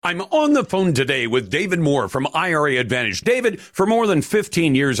I'm on the phone today with David Moore from IRA Advantage. David, for more than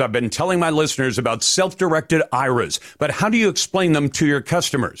 15 years, I've been telling my listeners about self-directed IRAs, but how do you explain them to your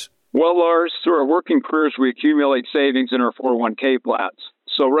customers? Well, Lars, through our working careers, we accumulate savings in our 401k plans.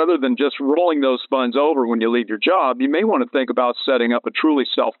 So rather than just rolling those funds over when you leave your job, you may want to think about setting up a truly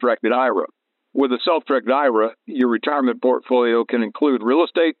self-directed IRA. With a self-directed IRA, your retirement portfolio can include real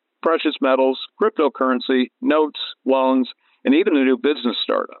estate, precious metals, cryptocurrency, notes, loans, and even a new business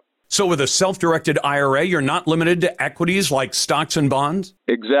startup. So with a self-directed IRA, you're not limited to equities like stocks and bonds?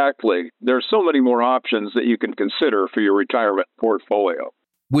 Exactly. There are so many more options that you can consider for your retirement portfolio.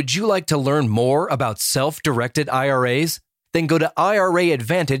 Would you like to learn more about self-directed IRAs? Then go to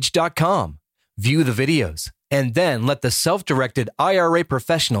IRAadvantage.com, view the videos, and then let the self-directed IRA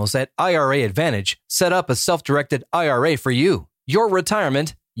professionals at IRA Advantage set up a self-directed IRA for you. Your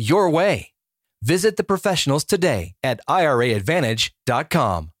retirement, your way. Visit the professionals today at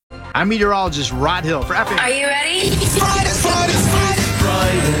IRAadvantage.com. I'm meteorologist Rod Hill for Epic. Are you ready? Friday.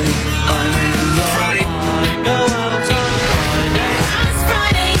 I'm in love. Friday. It's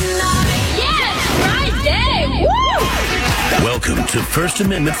Friday night. Yes, Friday. Woo! Welcome to First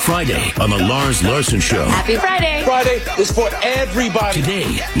Amendment Friday on the Lars Larson Show. Happy Friday. Friday is for everybody.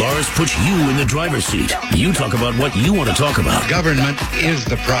 Today, Lars puts you in the driver's seat. You talk about what you want to talk about. Government is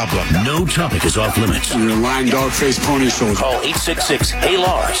the problem. No topic is off limits. You're a lying dog-faced pony show. Call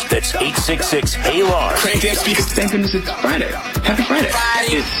 866-HEY-LARS. That's 866-HEY-LARS. Crank that speaker. Thank goodness it's Friday. Happy Friday.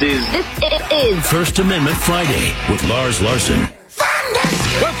 This is First Amendment Friday with Lars Larson.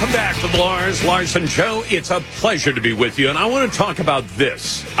 Welcome back to the Lars Larson Show. It's a pleasure to be with you, and I want to talk about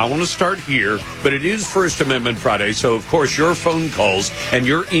this. I want to start here, but it is First Amendment Friday, so of course your phone calls and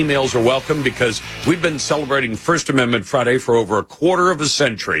your emails are welcome because we've been celebrating First Amendment Friday for over a quarter of a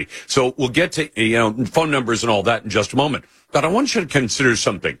century. So we'll get to phone numbers and all that in just a moment. But I want you to consider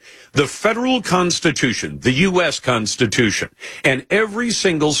something. The federal Constitution, the U.S. Constitution, and every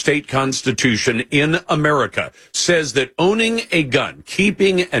single state constitution in America says that owning a gun,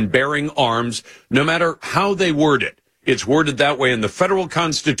 keeping and bearing arms, no matter how they word it, it's worded that way in the federal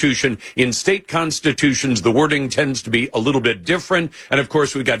Constitution. In state constitutions, the wording tends to be a little bit different. And of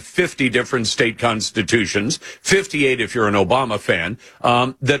course, we've got 50 different state constitutions, 58 if you're an Obama fan,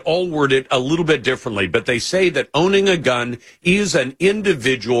 that all word it a little bit differently. But they say that owning a gun is an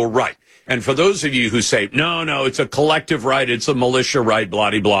individual right. And for those of you who say, no, it's a collective right, it's a militia right, blah,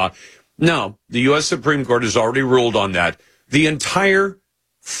 blah, blah. No, the U.S. Supreme Court has already ruled on that. The entire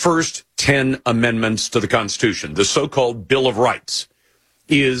first 10 amendments to the Constitution, the so-called Bill of Rights,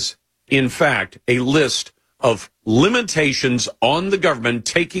 is, in fact, a list of limitations on the government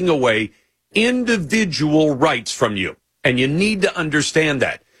taking away individual rights from you. And you need to understand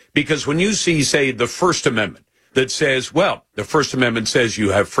that. Because when you see, say, the First Amendment that says, well, the First Amendment says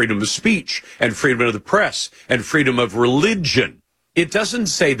you have freedom of speech and freedom of the press and freedom of religion. It doesn't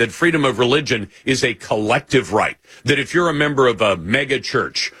say that freedom of religion is a collective right, that if you're a member of a mega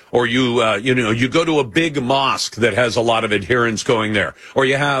church or you go to a big mosque that has a lot of adherents going there, or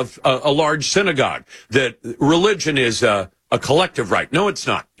you have a large synagogue, that religion is a collective right. No, it's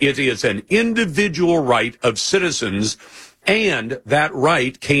not. It is an individual right of citizens, and that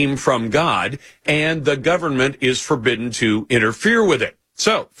right came from God, and the government is forbidden to interfere with it.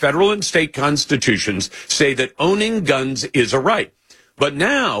 So federal and state constitutions say that owning guns is a right. But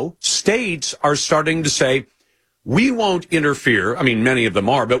now states are starting to say, we won't interfere. I mean, many of them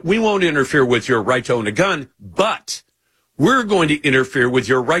are, but we won't interfere with your right to own a gun, but we're going to interfere with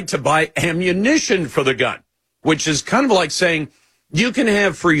your right to buy ammunition for the gun, which is kind of like saying you can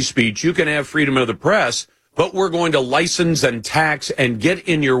have free speech, you can have freedom of the press, but we're going to license and tax and get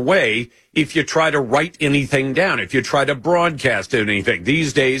in your way if you try to write anything down, if you try to broadcast anything.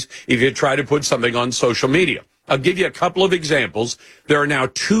 These days, if you try to put something on social media. I'll give you a couple of examples. There are now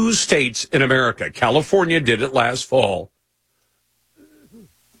 2 states in America. California did it last fall.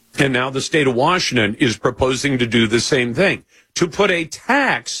 And now the state of Washington is proposing to do the same thing, to put a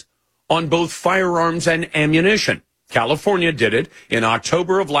tax on both firearms and ammunition. California did it. In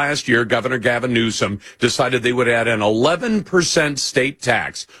October of last year, Governor Gavin Newsom decided they would add an 11% state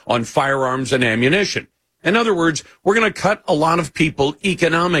tax on firearms and ammunition. In other words, we're going to cut a lot of people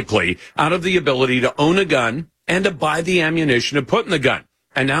economically out of the ability to own a gun and to buy the ammunition to put in the gun.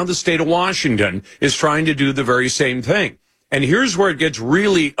 And now the state of Washington is trying to do the very same thing. And here's where it gets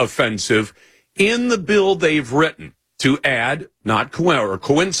really offensive. In the bill they've written to add, not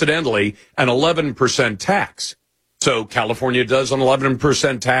coincidentally, an 11% tax. So California does an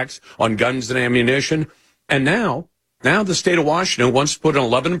 11% tax on guns and ammunition. And now the state of Washington wants to put an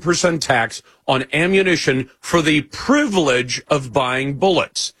 11% tax on ammunition for the privilege of buying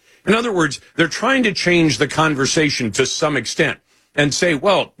bullets. In other words, they're trying to change the conversation to some extent and say,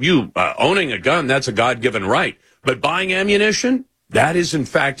 well, you owning a gun, that's a God-given right. But buying ammunition, that is, in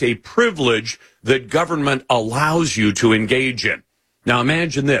fact, a privilege that government allows you to engage in. Now,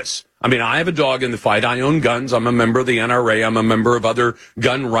 imagine this. I mean, I have a dog in the fight. I own guns. I'm a member of the NRA. I'm a member of other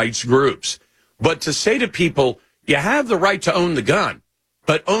gun rights groups. But to say to people, you have the right to own the gun,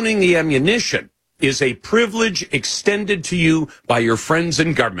 but owning the ammunition is a privilege extended to you by your friends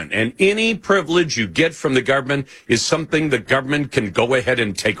in government. And any privilege you get from the government is something the government can go ahead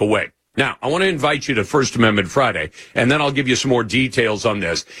and take away. Now, I want to invite you to First Amendment Friday, and then I'll give you some more details on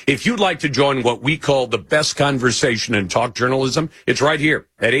this. If you'd like to join what we call the best conversation in talk journalism, it's right here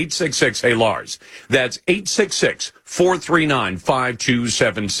at 866-HEY-LARS. That's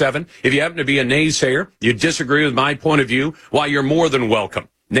 866-439-5277. If you happen to be a naysayer, you disagree with my point of view, why, you're more than welcome.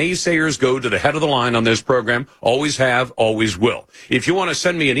 Naysayers go to the head of the line on this program, always have, always will. If you want to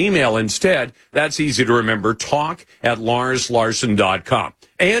send me an email instead, that's easy to remember, talk@LarsLarson.com.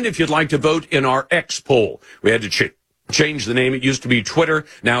 And if you'd like to vote in our X poll, we had to change the name. It used to be Twitter.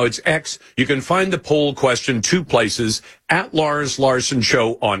 Now it's X. You can find the poll question two places, at Lars Larson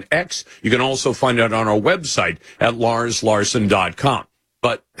Show on X. You can also find it on our website at LarsLarson.com.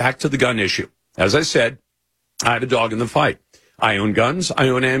 But back to the gun issue. As I said, I have a dog in the fight. I own guns, I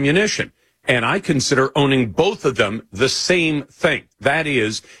own ammunition, and I consider owning both of them the same thing. That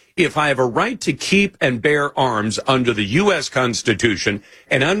is, if I have a right to keep and bear arms under the U.S. Constitution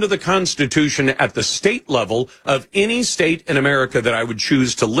and under the Constitution at the state level of any state in America that I would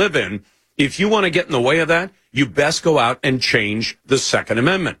choose to live in, if you want to get in the way of that, you best go out and change the Second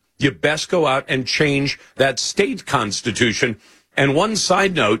Amendment. You best go out and change that state constitution. And one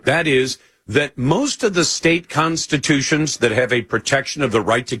side note, that is, that most of the state constitutions that have a protection of the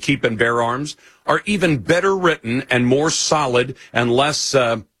right to keep and bear arms are even better written and more solid and less,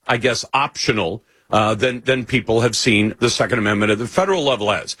 optional than people have seen the Second Amendment at the federal level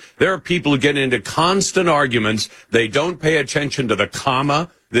as. There are people who get into constant arguments. They don't pay attention to the comma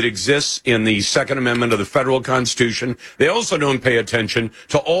that exists in the Second Amendment of the federal Constitution. They also don't pay attention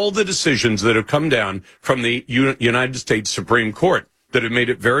to all the decisions that have come down from the United States Supreme Court that have made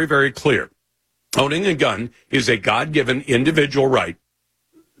it very, very clear. Owning a gun is a God-given individual right.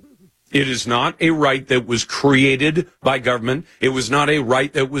 It is not a right that was created by government. It was not a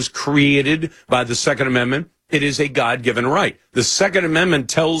right that was created by the Second Amendment. It is a God-given right. The Second Amendment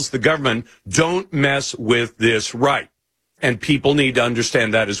tells the government, don't mess with this right. And people need to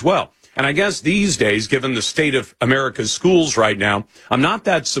understand that as well. And I guess these days, given the state of America's schools right now, I'm not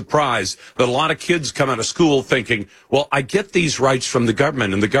that surprised that a lot of kids come out of school thinking, well, I get these rights from the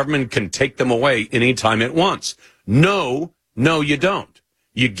government and the government can take them away anytime it wants. No, you don't.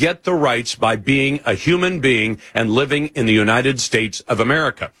 You get the rights by being a human being and living in the United States of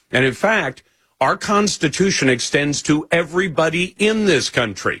America. And in fact, our Constitution extends to everybody in this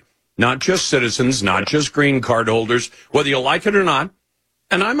country, not just citizens, not just green card holders, whether you like it or not.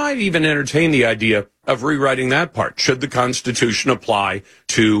 And I might even entertain the idea of rewriting that part. Should the Constitution apply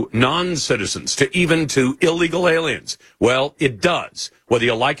to non-citizens, to even to illegal aliens? Well, it does. Whether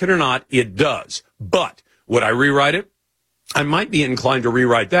you like it or not, it does. But would I rewrite it? I might be inclined to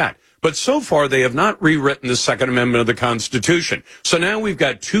rewrite that. But so far, they have not rewritten the Second Amendment of the Constitution. So now we've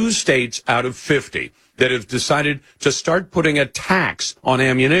got 2 states out of 50 that have decided to start putting a tax on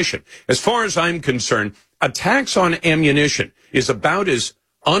ammunition. As far as I'm concerned, a tax on ammunition is about as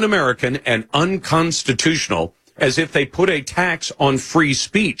un-American and unconstitutional as if they put a tax on free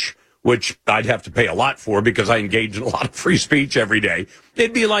speech, which I'd have to pay a lot for because I engage in a lot of free speech every day.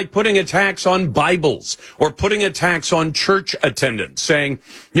 It'd be like putting a tax on Bibles or putting a tax on church attendance, saying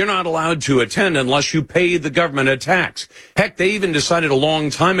you're not allowed to attend unless you pay the government a tax. Heck, they even decided a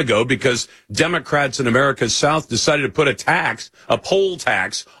long time ago, because Democrats in America's South decided to put a poll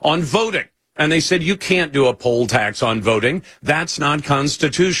tax on voting. And they said, you can't do a poll tax on voting. That's not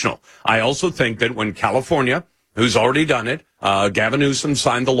constitutional. I also think that when California, who's already done it, Gavin Newsom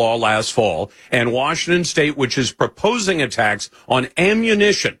signed the law last fall, and Washington State, which is proposing a tax on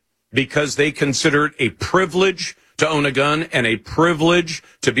ammunition because they consider it a privilege to own a gun and a privilege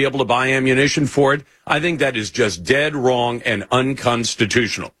to be able to buy ammunition for it, I think that is just dead wrong and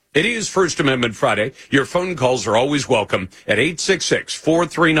unconstitutional. It is First Amendment Friday. Your phone calls are always welcome at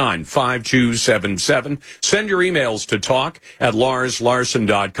 866-439-5277. Send your emails to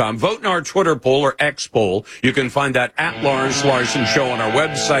talk@LarsLarson.com. Vote in our Twitter poll or X poll. You can find that at Lars Larson Show on our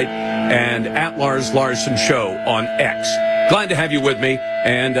website and at Lars Larson Show on X. Glad to have you with me,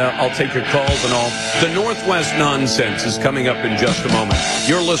 and I'll take your calls and all. The Northwest Nonsense is coming up in just a moment.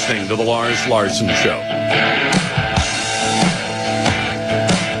 You're listening to The Lars Larson Show.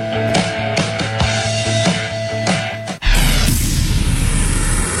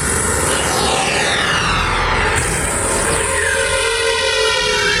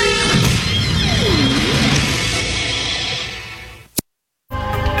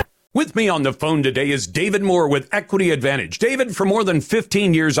 With me on the phone today is David Moore with Equity Advantage. David, for more than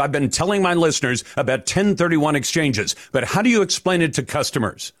 15 years, I've been telling my listeners about 1031 exchanges, but how do you explain it to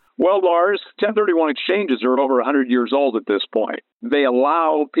customers? Well, Lars, 1031 exchanges are over 100 years old at this point. They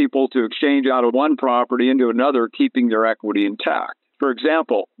allow people to exchange out of one property into another, keeping their equity intact. For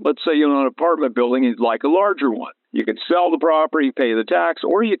example, let's say you own an apartment building and you'd like a larger one. You can sell the property, pay the tax,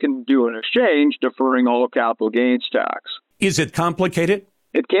 or you can do an exchange, deferring all the capital gains tax. Is it complicated?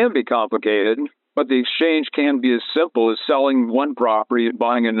 It can be complicated, but the exchange can be as simple as selling one property and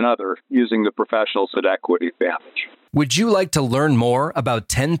buying another using the professionals at Equity Advantage. Would you like to learn more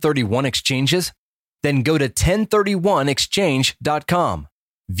about 1031 exchanges? Then go to 1031exchange.com.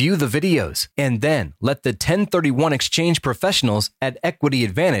 View the videos, and then let the 1031 exchange professionals at Equity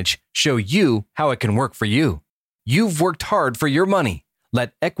Advantage show you how it can work for you. You've worked hard for your money.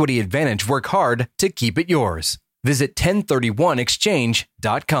 Let Equity Advantage work hard to keep it yours. Visit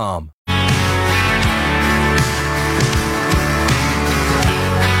 1031exchange.com. I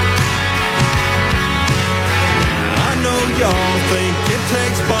know y'all think it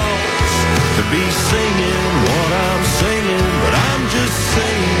takes balls to be singing what I'm singing, but I'm just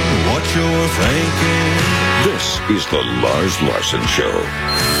saying what you're thinking. This is the Lars Larson Show.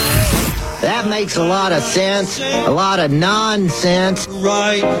 That makes a lot of sense, a lot of nonsense.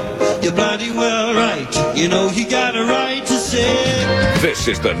 Right, you're bloody well right. You know you got a right to say. This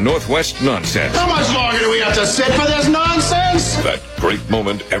is the Northwest Nonsense. How much longer do we have to sit for this nonsense? That great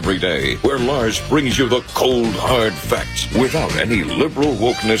moment every day where Lars brings you the cold, hard facts without any liberal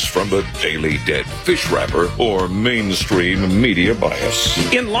wokeness from the Daily Dead, fish wrapper, or mainstream media bias.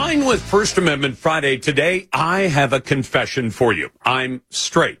 In line with First Amendment Friday today, I have a confession for you. I'm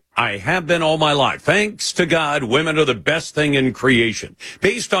straight. I have been all my life. Thanks to God, women are the best thing in creation.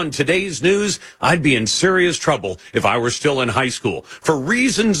 Based on today's news, I'd be in serious trouble if I were still in high school. For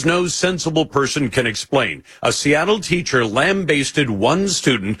reasons no sensible person can explain, a Seattle teacher lambasted one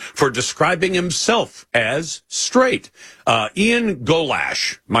student for describing himself as straight. Ian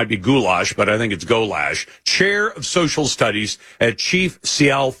Golash, might be Goulash, but I think it's Golash, chair of social studies at Chief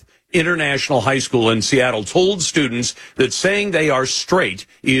Sealth International High School in Seattle, told students that saying they are straight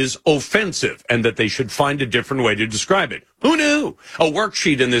is offensive and that they should find a different way to describe it. Who knew? A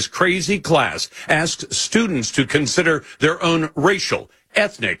worksheet in this crazy class asked students to consider their own racial,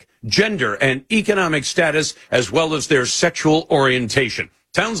 ethnic, gender, and economic status as well as their sexual orientation.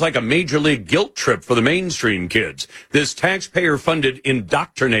 Sounds like a major league guilt trip for the mainstream kids. This taxpayer-funded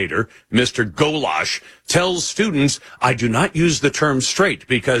indoctrinator, Mr. Golash, tells students, I do not use the term straight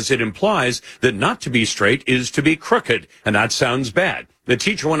because it implies that not to be straight is to be crooked, and that sounds bad. The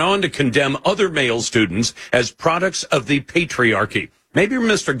teacher went on to condemn other male students as products of the patriarchy. Maybe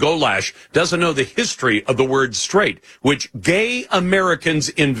Mr. Golash doesn't know the history of the word straight, which gay Americans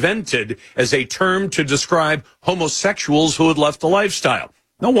invented as a term to describe homosexuals who had left the lifestyle.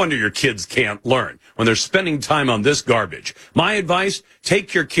 No wonder your kids can't learn when they're spending time on this garbage. My advice,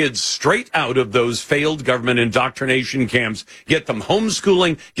 take your kids straight out of those failed government indoctrination camps. Get them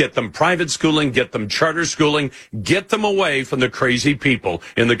homeschooling, get them private schooling, get them charter schooling, get them away from the crazy people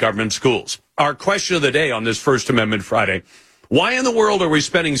in the government schools. Our question of the day on this First Amendment Friday: why in the world are we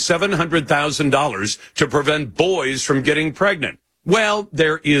spending $700,000 to prevent boys from getting pregnant? Well,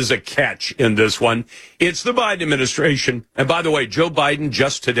 there is a catch in this one. It's the Biden administration. And by the way, Joe Biden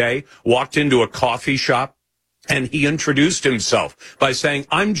just today walked into a coffee shop and he introduced himself by saying,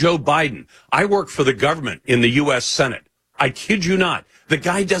 I'm Joe Biden. I work for the government in the U.S. Senate. I kid you not. The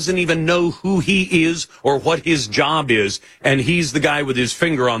guy doesn't even know who he is or what his job is, and he's the guy with his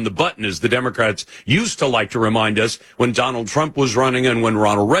finger on the button, as the Democrats used to like to remind us when Donald Trump was running and when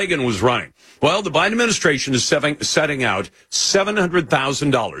Ronald Reagan was running. Well, the Biden administration is setting out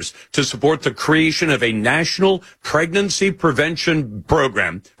 $700,000 to support the creation of a national pregnancy prevention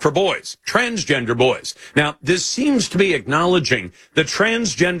program for boys, transgender boys. Now, this seems to be acknowledging that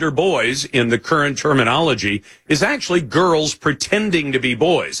transgender boys, in the current terminology, is actually girls pretending to be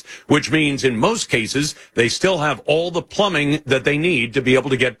boys, which means in most cases they still have all the plumbing that they need to be able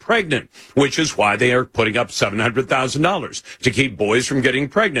to get pregnant, which is why they are putting up $700,000 to keep boys from getting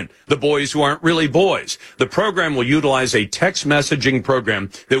pregnant, the boys who aren't really boys. The program will utilize a text messaging program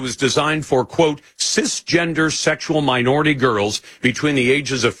that was designed for, quote, cisgender sexual minority girls between the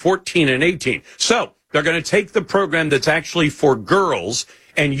ages of 14 and 18. So they're going to take the program that's actually for girls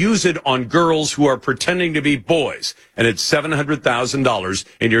and use it on girls who are pretending to be boys. And it's $700,000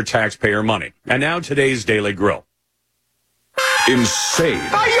 in your taxpayer money. And now today's Daily Grill. Insane.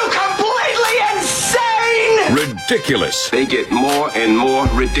 Are you completely insane? ridiculous. They get more and more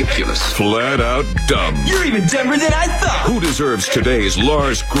ridiculous. Flat out dumb. You're even dumber than I thought. Who deserves today's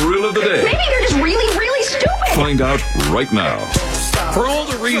Lars Grill of the Day? Maybe you're just really, really stupid. Find out right now. For all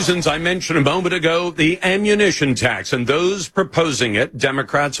the reasons I mentioned a moment ago, the ammunition tax and those proposing it,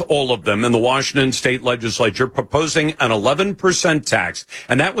 Democrats, all of them in the Washington state legislature, proposing an 11% tax,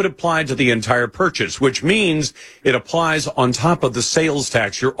 and that would apply to the entire purchase, which means it applies on top of the sales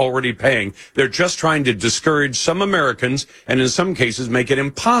tax you're already paying. They're just trying to discourage some Americans and in some cases make it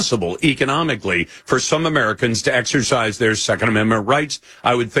impossible economically for some Americans to exercise their Second Amendment rights.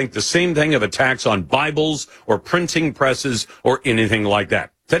 I would think the same thing of a tax on Bibles or printing presses or anything like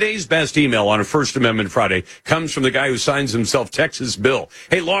that. Today's best email on a First Amendment Friday comes from the guy who signs himself Texas Bill.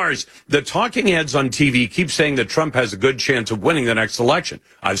 Hey, Lars, the talking heads on TV keep saying that Trump has a good chance of winning the next election.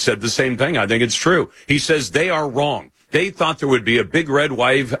 I've said the same thing. I think it's true. He says they are wrong. They thought there would be a big red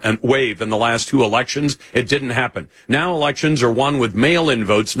wave in the last two elections. It didn't happen. Now elections are won with mail-in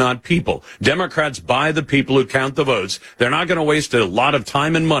votes, not people. Democrats buy the people who count the votes. They're not going to waste a lot of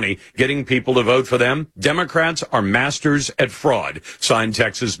time and money getting people to vote for them. Democrats are masters at fraud. Signed,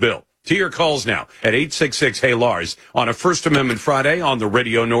 Texas Bill. To your calls now at 866-HEY-LARS on a First Amendment Friday on the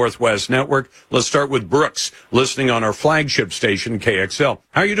Radio Northwest Network. Let's start with Brooks, listening on our flagship station, KXL.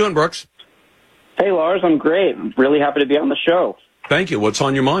 How are you doing, Brooks? Hey, Lars, I'm great. I'm really happy to be on the show. Thank you. What's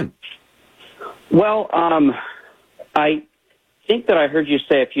on your mind? Well, I think that I heard you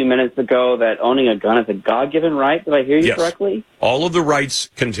say a few minutes ago that owning a gun is a God-given right. Did I hear you correctly? All of the rights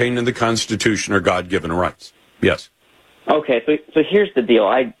contained in the Constitution are God-given rights. Yes. Okay, so here's the deal.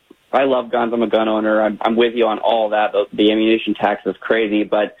 I love guns. I'm a gun owner. I'm with you on all that. The ammunition tax is crazy,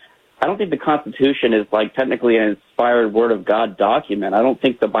 but I don't think the Constitution is like technically an inspired Word of God document. I don't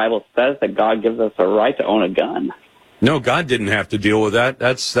think the Bible says that God gives us a right to own a gun. No, God didn't have to deal with that.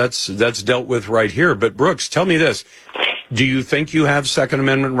 That's dealt with right here. But Brooks, tell me this: do you think you have Second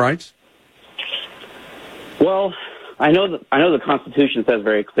Amendment rights? Well, I know the Constitution says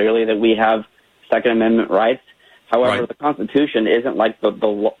very clearly that we have Second Amendment rights. However, the Constitution isn't like the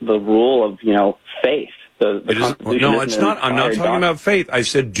rule of faith. No, it's not. I'm not talking about faith. I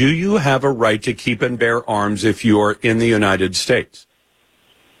said, do you have a right to keep and bear arms if you are in the United States?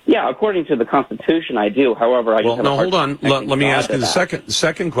 Yeah, according to the Constitution, I do. However, hold on. Let me ask you the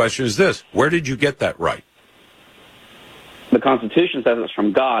second question is this. Where did you get that right? The Constitution says it's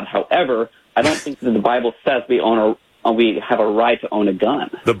from God. However, I don't think that the Bible says we have a right to own a gun.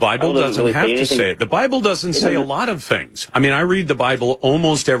 The Bible doesn't have to say it. The Bible doesn't say a lot of things. I mean, I read the Bible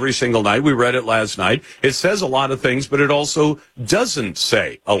almost every single night. We read it last night. It says a lot of things, but it also doesn't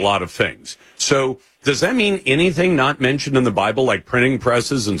say a lot of things. So does that mean anything not mentioned in the Bible, like printing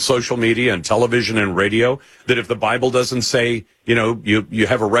presses and social media and television and radio, that if the Bible doesn't say, you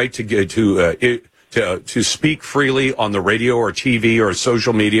have a right to speak freely on the radio or TV or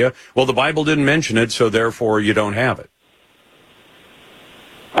social media, well, the Bible didn't mention it, so therefore you don't have it?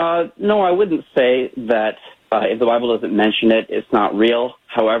 No, I wouldn't say that if the Bible doesn't mention it, it's not real.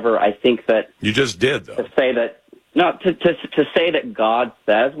 However, I think that... You just did, though. To say that God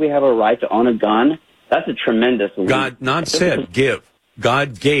says we have a right to own a gun, that's a tremendous leap. God not said, give.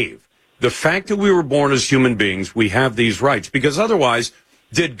 God gave. The fact that we were born as human beings, we have these rights, because otherwise...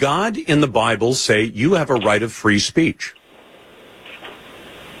 Did God in the Bible say you have a right of free speech?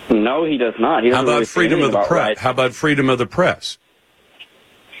 No, he does not. How about freedom of the press? How about freedom of the press?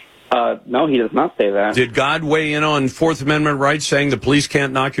 No, he does not say that. Did God weigh in on Fourth Amendment rights, saying the police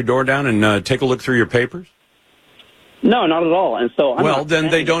can't knock your door down and take a look through your papers? No, not at all. And so, then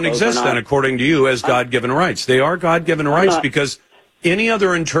they don't exist then, according to you, as God-given rights. They are God-given rights because any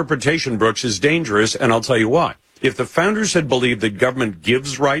other interpretation, Brooks, is dangerous, and I'll tell you why. If the founders had believed that government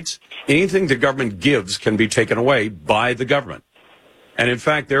gives rights, anything the government gives can be taken away by the government. And in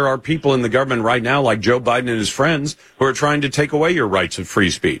fact, there are people in the government right now, like Joe Biden and his friends, who are trying to take away your rights of free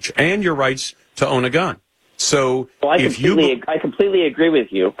speech and your rights to own a gun. So I completely agree with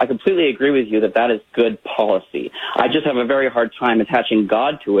you. I completely agree with you that is good policy. I just have a very hard time attaching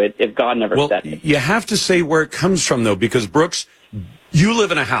God to it if God never said it. You have to say where it comes from, though, because, Brooks, you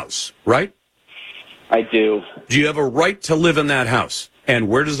live in a house, right? I do. Do you have a right to live in that house? And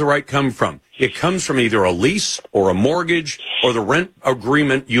where does the right come from? It comes from either a lease or a mortgage or the rent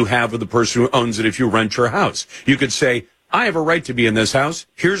agreement you have with the person who owns it if you rent your house. You could say, I have a right to be in this house.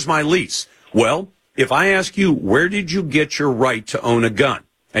 Here's my lease. Well, if I ask you, where did you get your right to own a gun?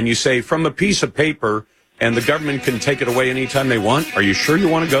 And you say, from a piece of paper, and the government can take it away anytime they want, are you sure you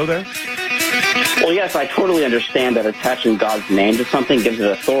want to go there? Well, yes, I totally understand that attaching God's name to something gives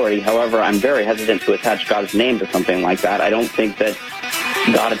it authority. However, I'm very hesitant to attach God's name to something like that. I don't think that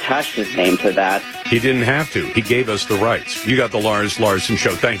God attached his name to that. He didn't have to. He gave us the rights. You got the Lars Larson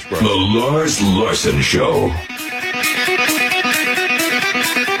Show. Thanks, bro. The Lars Larson Show.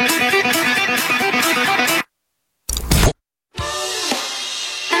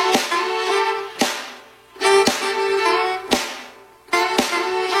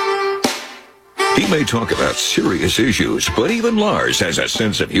 He may talk about serious issues, but even Lars has a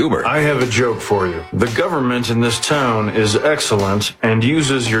sense of humor. I have a joke for you. The government in this town is excellent and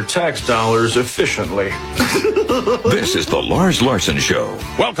uses your tax dollars efficiently. This is the Lars Larson Show.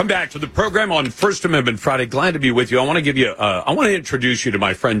 Welcome back to the program on First Amendment Friday. Glad to be with you. I want to introduce you to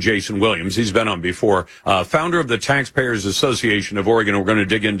my friend Jason Williams. He's been on before, founder of the Taxpayers Association of Oregon. We're going to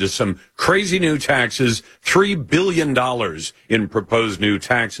dig into some crazy new taxes, $3 billion in proposed new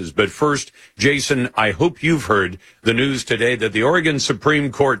taxes. But first, Jason, I hope you've heard the news today that the Oregon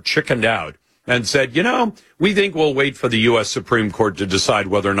Supreme Court chickened out and said, we think we'll wait for the U.S. Supreme Court to decide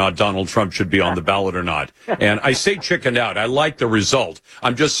whether or not Donald Trump should be on the ballot or not. And I say chickened out. I like the result.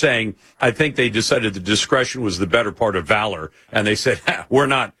 I'm just saying I think they decided the discretion was the better part of valor. And they said, we're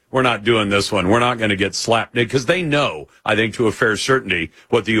not doing this one. We're not going to get slapped, because they know, I think to a fair certainty,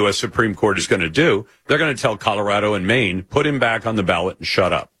 what the U.S. Supreme Court is going to do. They're going to tell Colorado and Maine, put him back on the ballot and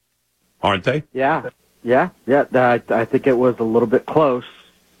shut up. Aren't they? Yeah. I think it was a little bit close.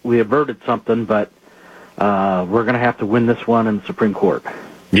 We averted something, but we're going to have to win this one in the Supreme Court.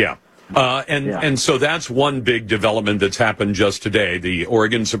 Yeah. And so that's one big development that's happened just today. The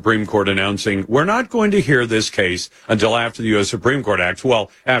Oregon Supreme Court announcing we're not going to hear this case until after the U.S. Supreme Court acts.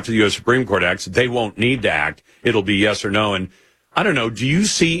 Well, after the U.S. Supreme Court acts, they won't need to act. It'll be yes or no. And I don't know, do you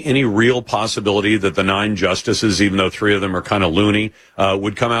see any real possibility that the 9 justices, even though 3 of them are kind of loony,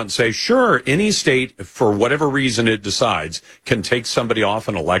 would come out and say, sure, any state, for whatever reason it decides, can take somebody off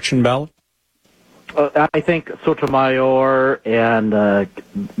an election ballot? I think Sotomayor and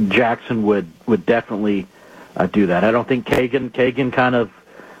Jackson would definitely do that. I don't think Kagan kind of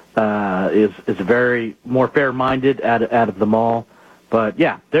is very more fair-minded out of them all. But,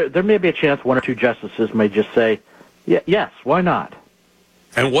 yeah, there may be a chance 1 or 2 justices may just say, yes, why not?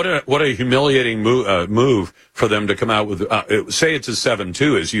 And what a humiliating move for them to come out with. Say it's a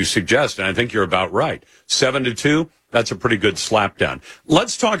 7-2, as you suggest, and I think you're about right. 7-2, that's a pretty good slapdown.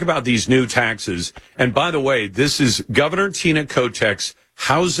 Let's talk about these new taxes. And by the way, this is Governor Tina Kotek's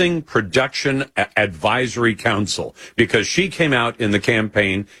Housing Production Advisory Council, because she came out in the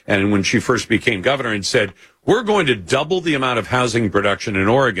campaign and when she first became governor and said, we're going to double the amount of housing production in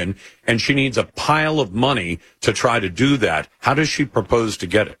Oregon, and she needs a pile of money to try to do that. How does she propose to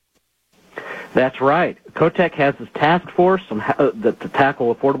get it? That's right. Kotek has this task force to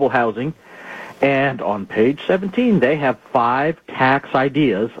tackle affordable housing, and on page 17, they have 5 tax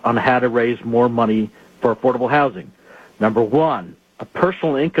ideas on how to raise more money for affordable housing. Number 1, a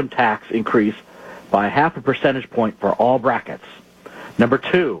personal income tax increase by 0.5 percentage point for all brackets. Number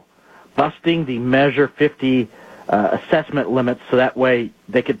 2, busting the Measure 50 assessment limits so that way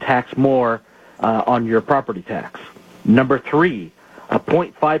they could tax more on your property tax. Number 3, a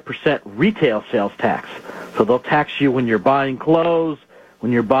 0.5% retail sales tax. So they'll tax you when you're buying clothes,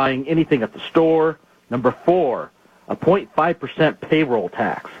 when you're buying anything at the store. Number 4, a 0.5% payroll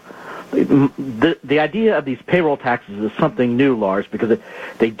tax. The idea of these payroll taxes is something new, Lars, because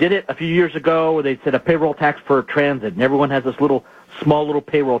they did it a few years ago where they said a payroll tax for transit, and everyone has this small little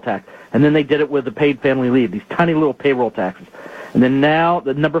payroll tax. And then they did it with the paid family leave, these tiny little payroll taxes. And then now,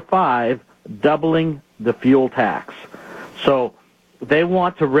 the number 5, doubling the fuel tax. So they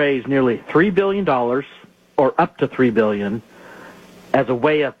want to raise nearly $3 billion, or up to $3 billion, as a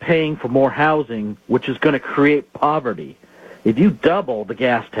way of paying for more housing, which is going to create poverty. If you double the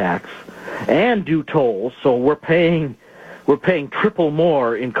gas tax and do tolls, so we're paying triple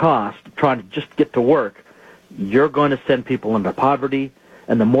more in cost trying to just get to work, you're going to send people into poverty.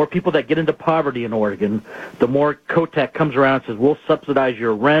 And the more people that get into poverty in Oregon, the more Kotek comes around and says, we'll subsidize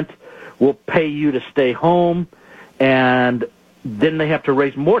your rent, we'll pay you to stay home, and then they have to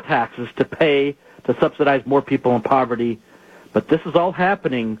raise more taxes to subsidize more people in poverty. But this is all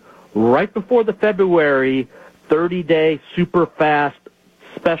happening right before the February 30-day super fast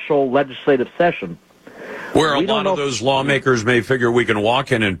special legislative session. Where a lot of those lawmakers may figure we can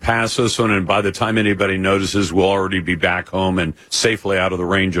walk in and pass this one, and by the time anybody notices, we'll already be back home and safely out of the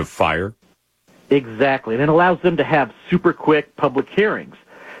range of fire. Exactly, and it allows them to have super quick public hearings.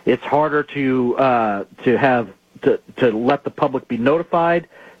 It's harder to let the public be notified.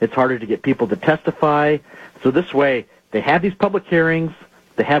 It's harder to get people to testify. So this way, they have these public hearings.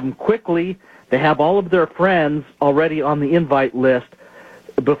 They have them quickly. They have all of their friends already on the invite list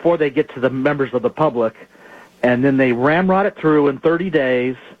before they get to the members of the public. and then they ramrod it through in 30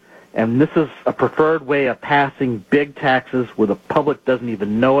 days, and this is a preferred way of passing big taxes where the public doesn't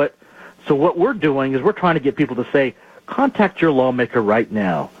even know it. So what we're doing is we're trying to get people to say, contact your lawmaker right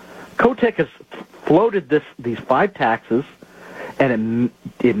now. Kotek has floated these 5 taxes, and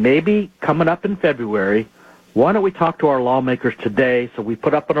it may be coming up in February. Why don't we talk to our lawmakers today? So we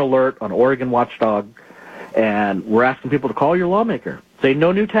put up an alert on Oregon Watchdog, and we're asking people to call your lawmaker. Say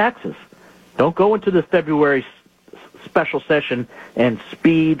no new taxes. Don't go into this February special session and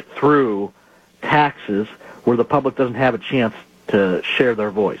speed through taxes where the public doesn't have a chance to share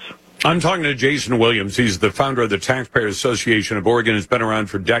their voice. I'm talking to Jason Williams. He's the founder of the Taxpayers Association of Oregon. It's been around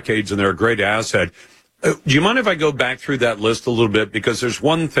for decades, and they're a great asset. Do you mind if I go back through that list a little bit? Because there's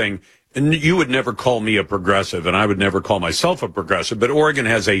one thing, and you would never call me a progressive, and I would never call myself a progressive, but Oregon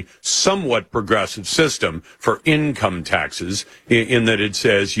has a somewhat progressive system for income taxes in that it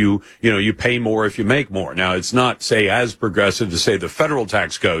says you pay more if you make more. Now, it's not, say, as progressive to say the federal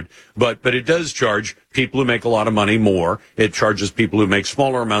tax code, but it does charge people who make a lot of money more. It charges people who make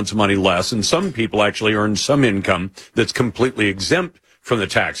smaller amounts of money less, and some people actually earn some income that's completely exempt from the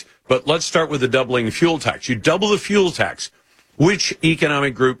tax. But let's start with the doubling fuel tax. You double the fuel tax. Which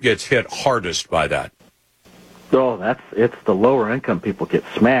economic group gets hit hardest by that? Oh, it's the lower income people get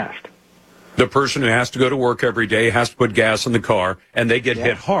smashed. The person who has to go to work every day, has to put gas in the car, and they get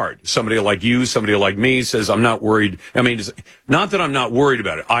hit hard. Somebody like you, somebody like me says, I'm not worried. I mean, not that I'm not worried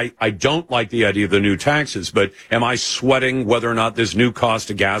about it. I don't like the idea of the new taxes, but am I sweating whether or not this new cost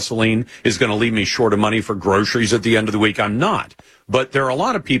of gasoline is going to leave me short of money for groceries at the end of the week? I'm not. But there are a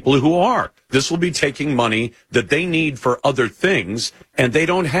lot of people who are. This will be taking money that they need for other things, and they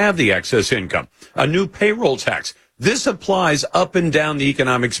don't have the excess income. A new payroll tax. This applies up and down the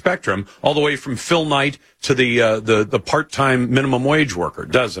economic spectrum, all the way from Phil Knight to the part-time minimum wage worker,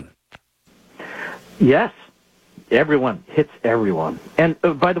 doesn't it? Yes. Everyone hits everyone. And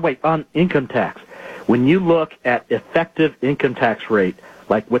by the way, on income tax, when you look at effective income tax rate,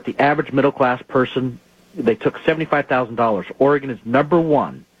 like with the average middle-class person, they took $75,000. Oregon is number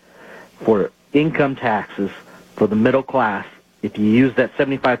 1 for income taxes for the middle class. If you use that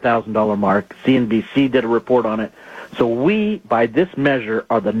 $75,000 mark, CNBC did a report on it. So we, by this measure,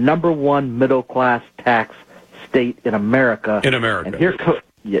 are the number 1 middle class tax state in America. In America. And here,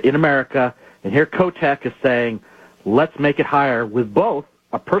 in America. And here Kotek is saying, let's make it higher with both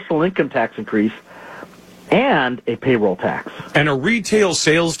a personal income tax increase and a payroll tax. And a retail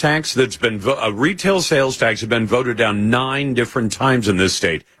sales tax has been voted down 9 different times in this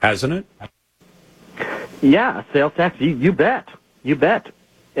state, hasn't it? Yeah, a sales tax, you bet. You bet.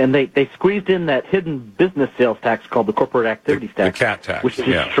 And they squeezed in that hidden business sales tax called the corporate activities tax. The CAT tax. Which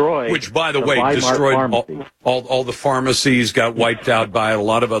destroyed. Which, by the way, destroyed all the pharmacies got wiped out by it. A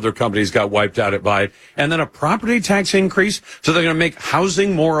lot of other companies got wiped out by it. And then a property tax increase. So they're going to make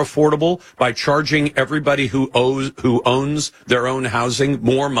housing more affordable by charging everybody who owns their own housing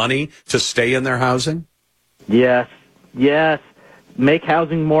more money to stay in their housing? Yes. Make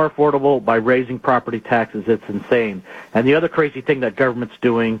housing more affordable by raising property taxes. It's insane. And the other crazy thing that government's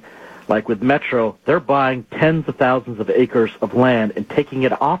doing, like with Metro, they're buying tens of thousands of acres of land and taking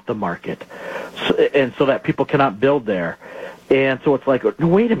it off the market, so that people cannot build there. And so it's like,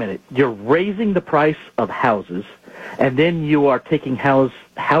 wait a minute, you're raising the price of houses, and then you are taking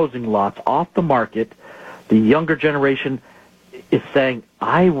housing lots off the market. The younger generation is saying,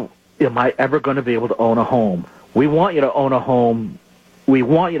 am I ever going to be able to own a home? We want you to own a home. We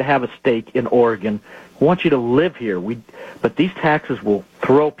want you to have a stake in Oregon. We want you to live here. But these taxes will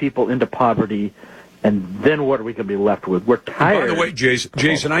throw people into poverty, and then what are we going to be left with? We're tired. By the way,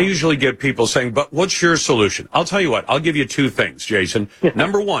 Jason, I usually get people saying, but what's your solution? I'll tell you what. I'll give you 2 things, Jason.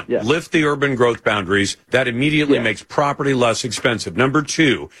 Number 1, lift the urban growth boundaries. That immediately makes property less expensive. Number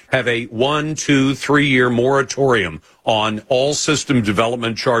 2, have a 1, 2, 3-year moratorium on all system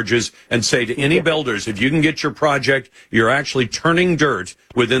development charges and say to any builders, if you can get your project, you're actually turning dirt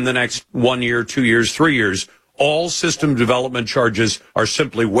within the next 1 year, 2 years, 3 years, all system development charges are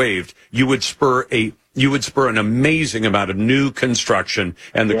simply waived. You would spur an amazing amount of new construction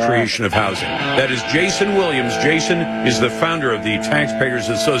and the creation of housing. That is Jason Williams. Jason is the founder of the Taxpayers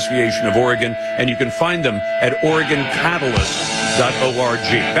Association of Oregon, and you can find them at OregonCatalyst.org.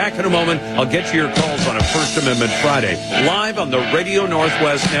 Back in a moment, I'll get to your calls on a First Amendment Friday, live on the Radio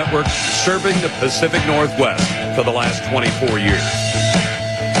Northwest Network, serving the Pacific Northwest for the last 24 years.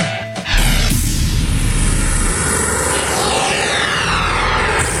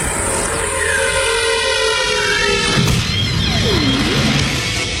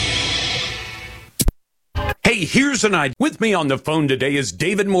 Here's Here's an idea. With me on the phone today is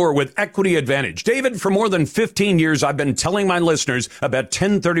David Moore with Equity Advantage. David, for more than 15 years, I've been telling my listeners about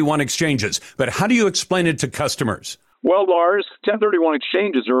 1031 exchanges. But how do you explain it to customers? Well, Lars, 1031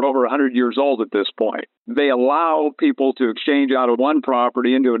 exchanges are over 100 years old at this point. They allow people to exchange out of one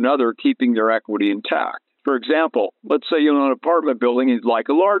property into another, keeping their equity intact. For example, let's say you own an apartment building and you'd like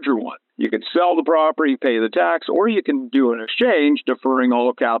a larger one. You can sell the property, pay the tax, or you can do an exchange, deferring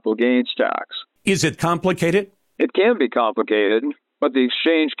all capital gains tax. Is it complicated? It can be complicated, but the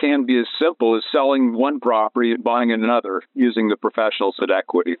exchange can be as simple as selling one property and buying another using the professionals at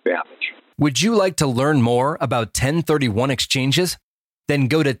Equity Advantage. Would you like to learn more about 1031 exchanges? Then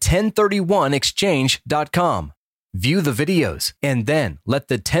go to 1031exchange.com. View the videos, and then let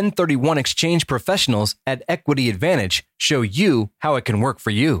the 1031 exchange professionals at Equity Advantage show you how it can work for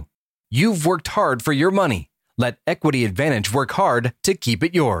you. You've worked hard for your money. Let Equity Advantage work hard to keep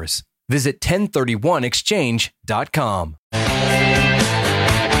it yours. Visit 1031exchange.com.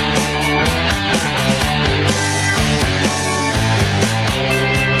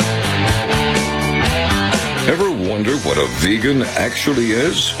 Ever wonder what a vegan actually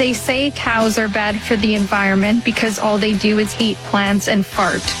is? They say cows are bad for the environment because all they do is eat plants and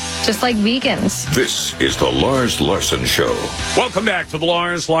fart, just like vegans. This is the Lars Larson Show. Welcome back to the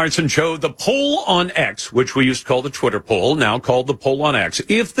Lars Larson Show. The poll on X, which we used to call the Twitter poll, now called the poll on X.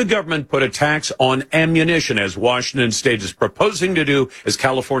 If the government put a tax on ammunition, as Washington State is proposing to do, as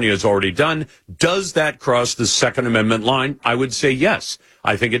California has already done, does that cross the Second Amendment line? I would say yes.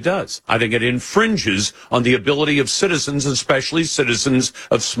 I think it does. I think it infringes on the ability of citizens, especially citizens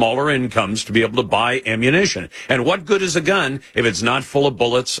of smaller incomes, to be able to buy ammunition. And what good is a gun if it's not full of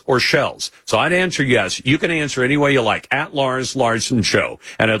bullets or shells? So I'd answer yes. You can answer any way you like at Lars Larson Show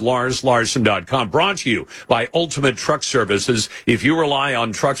and at LarsLarson.com. Brought to you by Ultimate Truck Services. If you rely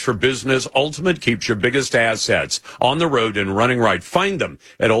on trucks for business, Ultimate keeps your biggest assets on the road and running right. Find them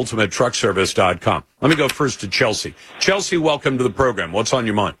at UltimateTruckService.com. Let me go first to Chelsea. Chelsea, welcome to the program. What's on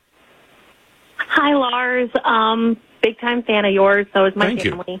your mind? Hi, Lars. Big time fan of yours. So is my Thank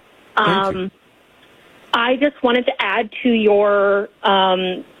family. Thank you. I just wanted to add to your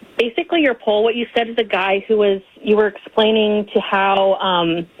basically your poll. What you said as a guy you were explaining to how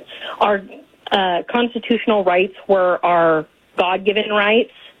our constitutional rights were our God-given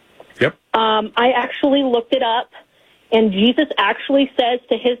rights. Yep. I actually looked it up. And Jesus actually says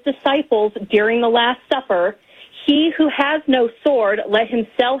to his disciples during the Last Supper, he who has no sword, let him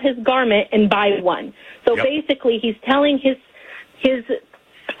sell his garment and buy one. So basically, he's telling his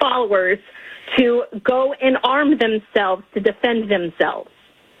followers to go and arm themselves to defend themselves.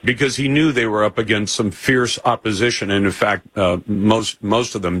 Because he knew they were up against some fierce opposition. And in fact,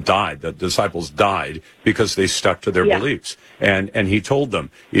 most of them died. The disciples died because they stuck to their beliefs. And he told them,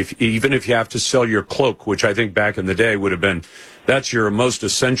 even if you have to sell your cloak, which I think back in the day would have been, that's your most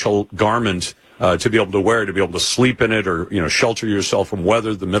essential garment to be able to wear, to be able to sleep in it, or shelter yourself from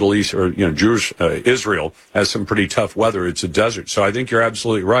weather. The Middle East, or Jewish Israel has some pretty tough weather. It's a desert. So I think you're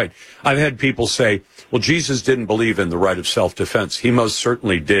absolutely right. I've had people say, well, Jesus didn't believe in the right of self-defense. He most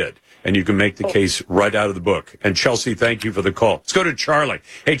certainly did. And you can make the case right out of the book. And Chelsea, thank you for the call. Let's go to Charlie.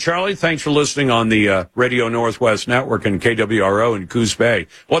 Hey, Charlie, thanks for listening on the Radio Northwest Network and KWRO in Coos Bay.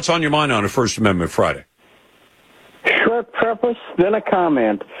 What's on your mind on a First Amendment Friday? Short preface, then a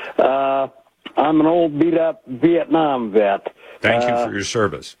comment. I'm an old beat-up Vietnam vet. Thank you for your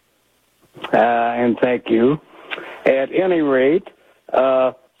service. And thank you. At any rate,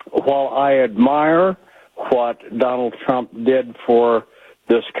 while I admire what Donald Trump did for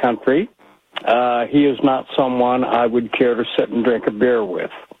this country, he is not someone I would care to sit and drink a beer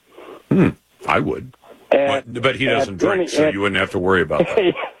with. I would. But he doesn't drink, so you wouldn't have to worry about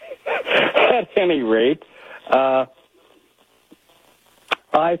that. At any rate,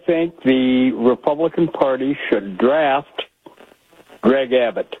 I think the Republican Party should draft Greg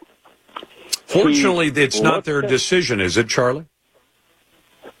Abbott. Fortunately, it's not their decision, is it, Charlie?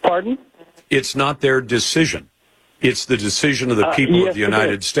 Pardon? It's not their decision. It's the decision of the people of the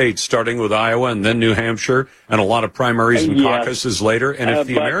United States, starting with Iowa and then New Hampshire and a lot of primaries and caucuses later. And if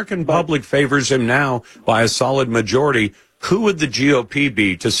the American public favors him now by a solid majority, who would the GOP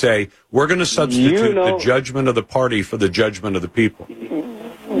be to say, we're going to substitute the judgment of the party for the judgment of the people?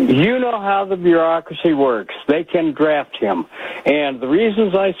 You know how the bureaucracy works. They can draft him. And the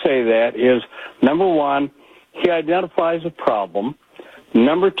reasons I say that is, number one, he identifies a problem.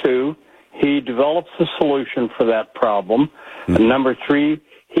 Number two, he develops a solution for that problem. And number three,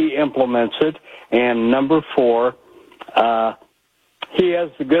 he implements it. And number four, he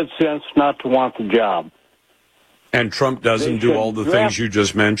has the good sense not to want the job. And Trump doesn't do all the things you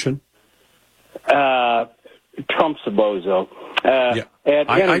just mentioned? Trump's a bozo.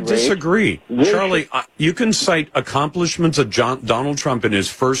 I disagree. Charlie, you can cite accomplishments of Donald Trump in his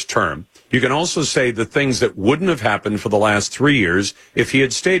first term. You can also say the things that wouldn't have happened for the last 3 years if he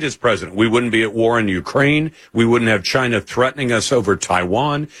had stayed as president. We wouldn't be at war in Ukraine. We wouldn't have China threatening us over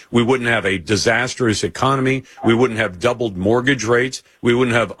Taiwan. We wouldn't have a disastrous economy. We wouldn't have doubled mortgage rates. We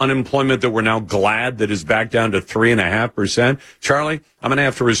wouldn't have unemployment that we're now glad that is back down to 3.5%. Charlie, I'm going to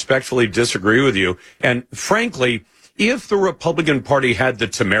have to respectfully disagree with you. And frankly, if the Republican Party had the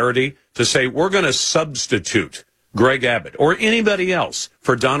temerity to say, we're going to substitute Greg Abbott or anybody else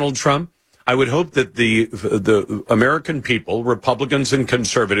for Donald Trump, I would hope that the American people, Republicans and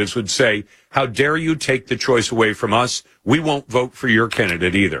conservatives, would say, how dare you take the choice away from us? We won't vote for your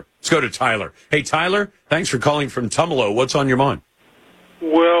candidate either. Let's go to Tyler. Hey, Tyler, thanks for calling from Tumalo. What's on your mind?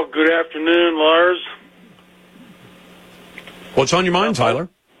 Well, good afternoon, Lars. What's on your mind, Tyler?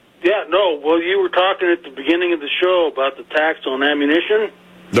 Yeah, no, well, you were talking at the beginning of the show about the tax on ammunition.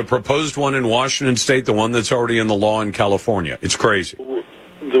 The proposed one in Washington State, the one that's already in the law in California. It's crazy.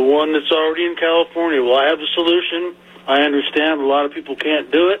 The one that's already in California. Well, I have a solution. I understand a lot of people can't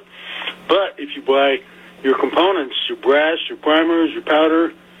do it. But if you buy your components, your brass, your primers, your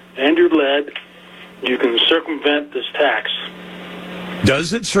powder, and your lead, you can circumvent this tax.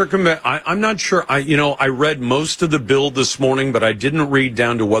 Does it circumvent? I'm not sure. I read most of the bill this morning, but I didn't read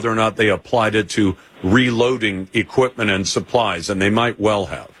down to whether or not they applied it to reloading equipment and supplies, and they might well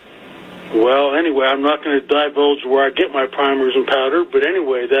have. Well, anyway, I'm not going to divulge where I get my primers and powder, but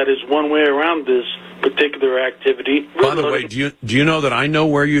anyway, that is one way around this particular activity. By the way, do you know that I know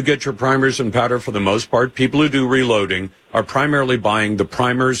where you get your primers and powder for the most part? People who do reloading are primarily buying the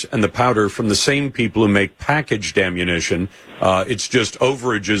primers and the powder from the same people who make packaged ammunition. It's just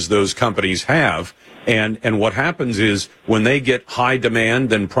overages those companies have. And what happens is when they get high demand,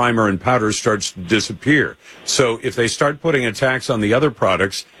 then primer and powder starts to disappear. So if they start putting a tax on the other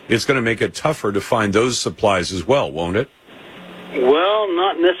products, it's going to make it tougher to find those supplies as well, won't it? Well,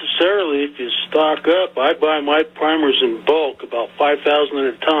 not necessarily. If you stock up, I buy my primers in bulk, about 5,000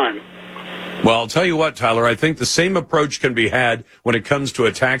 at a time. Well, I'll tell you what, Tyler, I think the same approach can be had when it comes to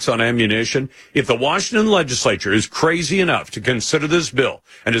a tax on ammunition. If the Washington legislature is crazy enough to consider this bill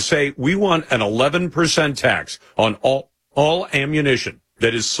and to say we want an 11% tax on all ammunition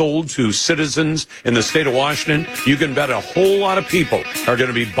that is sold to citizens in the state of Washington, you can bet a whole lot of people are going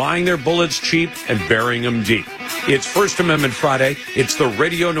to be buying their bullets cheap and burying them deep. It's First Amendment Friday. It's the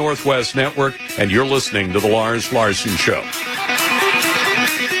Radio Northwest Network, and you're listening to the Lars Larson Show.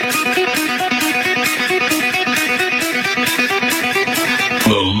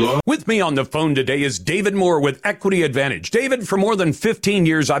 With me on the phone today is David Moore with Equity Advantage. David, for more than 15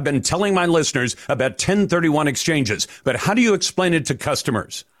 years, I've been telling my listeners about 1031 exchanges, but how do you explain it to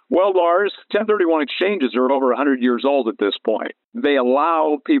customers? Well, Lars, 1031 exchanges are over 100 years old at this point. They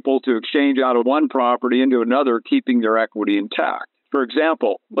allow people to exchange out of one property into another, keeping their equity intact. For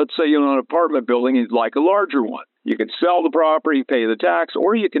example, let's say you own an apartment building and you'd like a larger one. You can sell the property, pay the tax,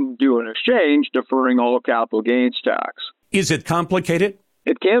 or you can do an exchange, deferring all capital gains tax. Is it complicated?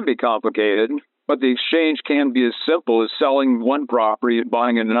 It can be complicated, but the exchange can be as simple as selling one property and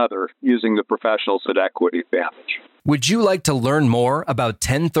buying another using the professionals at Equity Advantage. Would you like to learn more about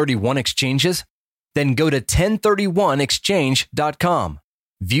 1031 exchanges? Then go to 1031exchange.com.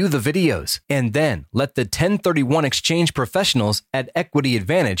 View the videos, and then let the 1031 exchange professionals at Equity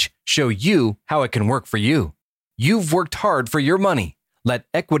Advantage show you how it can work for you. You've worked hard for your money. Let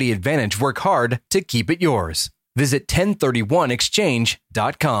Equity Advantage work hard to keep it yours. Visit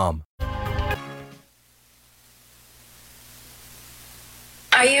 1031exchange.com.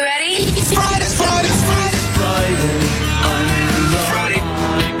 Are you ready? Friday.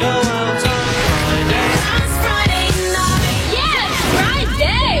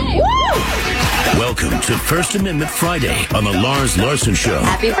 Welcome to First Amendment Friday on the Lars Larson Show.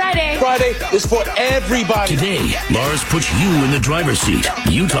 Happy Friday. Friday is for everybody. Today, Lars puts you in the driver's seat.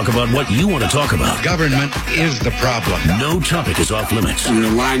 You talk about what you want to talk about. Government is the problem. No topic is off limits. You're a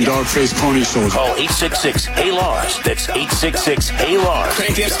lying dog-faced pony soldier. Call 866-HEY-LARS. That's 866-HEY-LARS.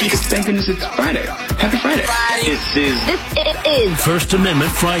 Crank that speaker. Thank goodness it's Friday. Happy Friday. This is First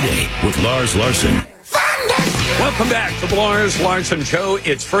Amendment Friday with Lars Larson. Welcome back to the Lars Larson Show.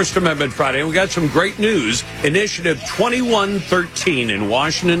 It's First Amendment Friday, and we got some great news. Initiative 2113 in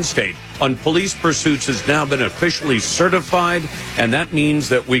Washington State on police pursuits has now been officially certified, and that means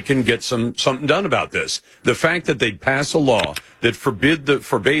that we can get something done about this. The fact that they'd pass a law that forbade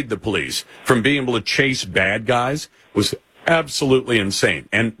the police from being able to chase bad guys was Absolutely insane.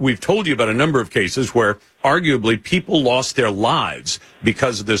 And we've told you about a number of cases where arguably people lost their lives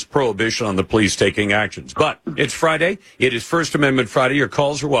because of this prohibition on the police taking actions. But it's Friday. It is First Amendment Friday. Your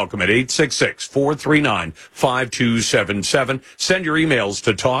calls are welcome at 866-439-5277. Send your emails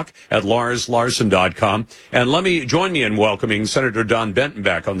to talk@LarsLarson.com. And join me in welcoming Senator Don Benton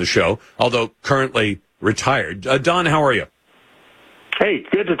back on the show, although currently retired. Don, how are you? Hey,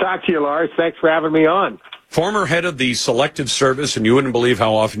 good to talk to you, Lars. Thanks for having me on. Former head of the Selective Service, and you wouldn't believe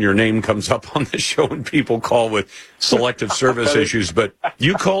how often your name comes up on the show when people call with Selective Service issues, but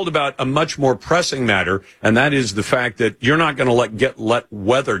you called about a much more pressing matter, and that is the fact that you're not going to let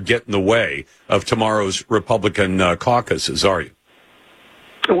weather get in the way of tomorrow's Republican caucuses, are you?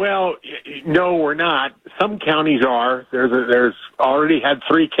 Well, no, we're not. Some counties are. There's already had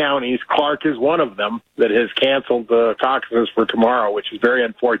 3 counties. Clark is one of them that has canceled the caucuses for tomorrow, which is very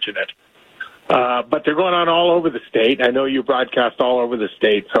unfortunate. But they're going on all over the state. I know you broadcast all over the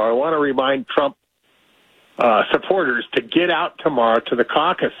state, so I want to remind Trump supporters to get out tomorrow to the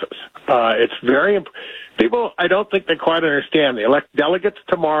caucuses. It's very people. I don't think they quite understand. They elect delegates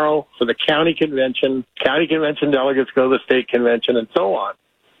tomorrow for the county convention. County convention delegates go to the state convention, and so on.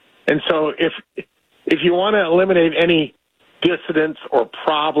 And so, if you want to eliminate any dissidents or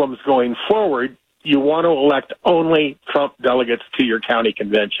problems going forward, you want to elect only Trump delegates to your county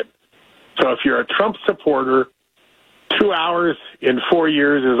convention. So if you're a Trump supporter, 2 hours in 4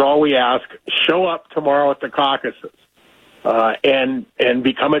 years is all we ask. Show up tomorrow at the caucuses and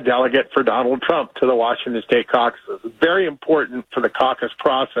become a delegate for Donald Trump to the Washington State caucuses. It's very important for the caucus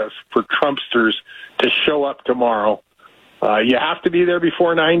process for Trumpsters to show up tomorrow. You have to be there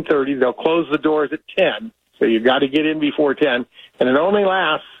before 9:30. They'll close the doors at 10, so you've got to get in before 10. And it only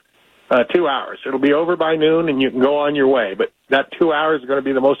lasts 2 hours. It'll be over by noon, and you can go on your way. But that 2 hours is going to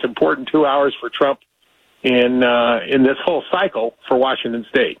be the most important 2 hours for Trump in this whole cycle for Washington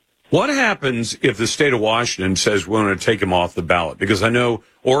State. What happens if the state of Washington says we want to take him off the ballot? Because I know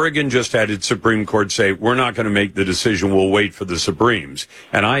Oregon just had its Supreme Court say, we're not going to make the decision, we'll wait for the Supremes.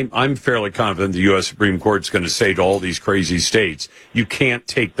 And I'm fairly confident the U.S. Supreme Court is going to say to all these crazy states, you can't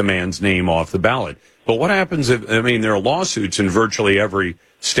take the man's name off the ballot. But what happens if, there are lawsuits in virtually every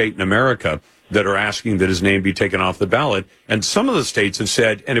state in America that are asking that his name be taken off the ballot. And some of the states have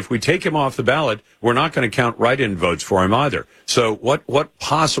said, and if we take him off the ballot, we're not going to count write-in votes for him either. So what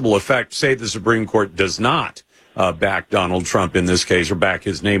possible effect, say the Supreme Court does not back Donald Trump in this case, or back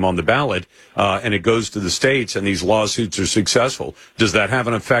his name on the ballot, and it goes to the states and these lawsuits are successful, does that have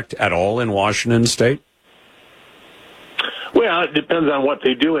an effect at all in Washington State? Well, it depends on what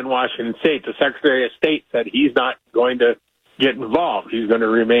they do in Washington State. The Secretary of State said he's not going to get involved. He's going to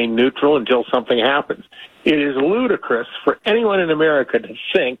remain neutral until something happens. It is ludicrous for anyone in America to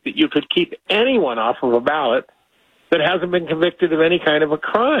think that you could keep anyone off of a ballot that hasn't been convicted of any kind of a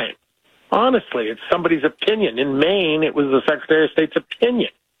crime. Honestly, it's somebody's opinion. In Maine, it was the Secretary of State's opinion.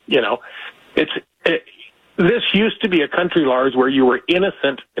 This used to be a country, Lars, where you were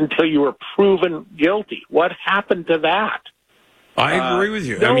innocent until you were proven guilty. What happened to that? I agree with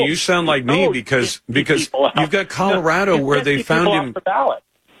you. You sound like me because you've got Colorado where they found him.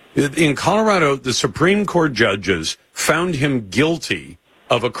 In Colorado, the Supreme Court judges found him guilty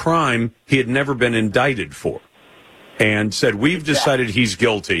of a crime he had never been indicted for, and said, we've decided he's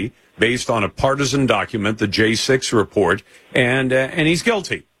guilty based on a partisan document, the J6 report, and he's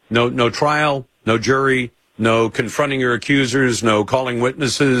guilty. No trial, no jury, no confronting your accusers, no calling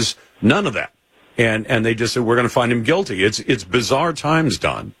witnesses, none of that. And they just said, we're going to find him guilty. It's bizarre times,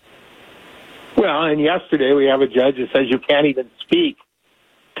 Don. Well, and yesterday we have a judge that says you can't even speak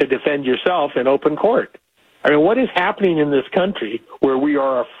to defend yourself in open court. What is happening in this country where we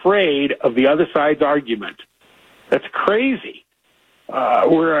are afraid of the other side's argument? That's crazy. These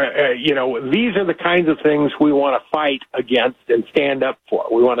are the kinds of things we want to fight against and stand up for.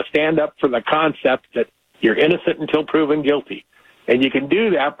 We want to stand up for the concept that you're innocent until proven guilty. And you can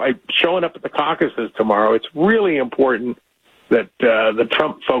do that by showing up at the caucuses tomorrow. It's really important that the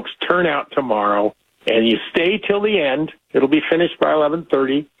Trump folks turn out tomorrow, and you stay till the end. It'll be finished by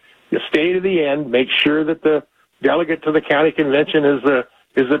 11:30. You stay to the end. Make sure that the delegate to the county convention is the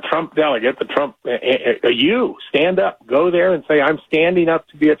Trump delegate. The Trump. You stand up. Go there and say, I'm standing up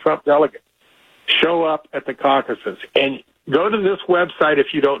to be a Trump delegate. Show up at the caucuses and go to this website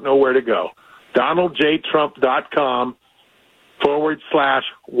if you don't know where to go.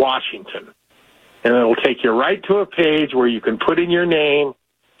 DonaldJTrump.com/Washington. And it'll take you right to a page where you can put in your name,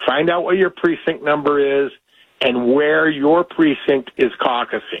 find out what your precinct number is, and where your precinct is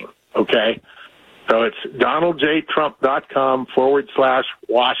caucusing. Okay? So it's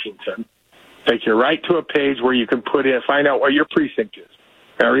DonaldJTrump.com/Washington. Take you right to a page where you can find out what your precinct is.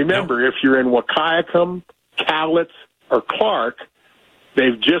 Now remember, if you're in Wahkiakum, Cowlitz, or Clark,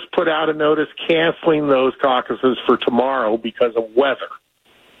 they've just put out a notice canceling those caucuses for tomorrow because of weather.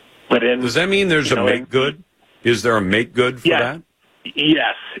 But does that mean there's a make good? Is there a make good for that?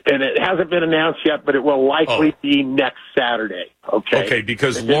 Yes, and it hasn't been announced yet, but it will likely be next Saturday. Okay,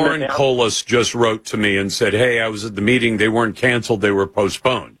 because Lauren Colas just wrote to me and said, hey, I was at the meeting. They weren't canceled. They were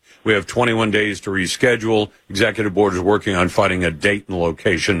postponed. We have 21 days to reschedule. Executive board is working on finding a date and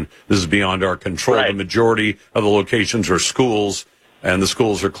location. This is beyond our control. Right. The majority of the locations are schools, and the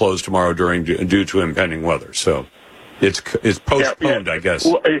schools are closed tomorrow due to impending weather. So it's postponed, I guess.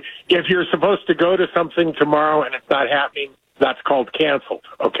 Well, if you're supposed to go to something tomorrow and it's not happening, that's called canceled,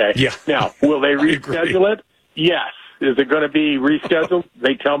 okay? Yeah. Now, will they reschedule it? Yes. Is it going to be rescheduled?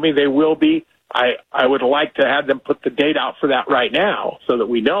 They tell me they will be. I would like to have them put the date out for that right now so that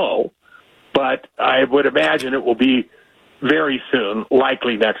we know, but I would imagine it will be very soon,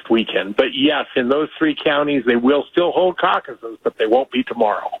 likely next weekend. But yes, in those 3 counties, they will still hold caucuses, but they won't be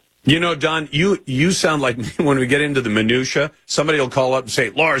tomorrow. You know, Don, you sound like when we get into the minutia, somebody will call up and say,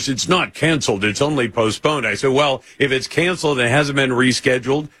 Lars, it's not canceled. It's only postponed. I said, well, if it's canceled and it hasn't been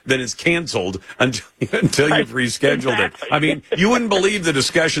rescheduled, then it's canceled until you've rescheduled it. I mean, you wouldn't believe the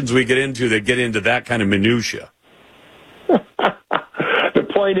discussions we get into that get into that kind of minutia. The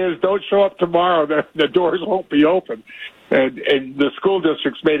point is, don't show up tomorrow. The doors won't be open. And the school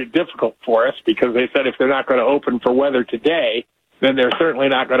districts made it difficult for us because they said if they're not going to open for weather today, then they're certainly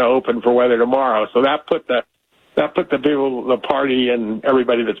not going to open for weather tomorrow. So that put the people, the party, and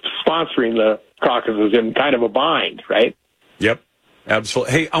everybody that's sponsoring the caucuses in kind of a bind, right? Yep,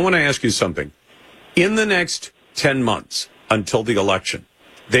 absolutely. Hey, I want to ask you something. In the next 10 months until the election,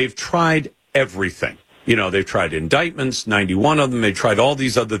 they've tried everything. You know, they've tried indictments, 91 of them. They tried all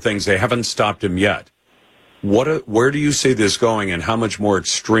these other things. They haven't stopped him yet. Where do you see this going, and how much more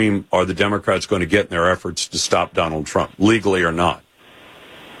extreme are the Democrats going to get in their efforts to stop Donald Trump, legally or not?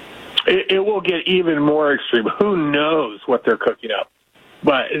 It will get even more extreme. Who knows what they're cooking up?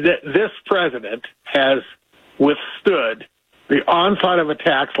 But this president has withstood the onslaught of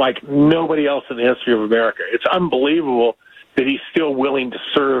attacks like nobody else in the history of America. It's unbelievable that he's still willing to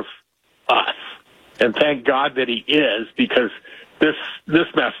serve us. And thank God that he is, because this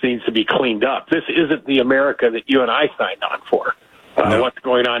mess needs to be cleaned up. This isn't the America that you and I signed on for. No. What's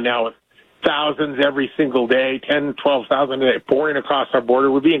going on now with thousands every single day, 10, 12,000 a day, pouring across our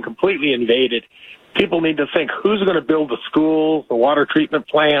border. We're being completely invaded. People need to think, who's going to build the schools, the water treatment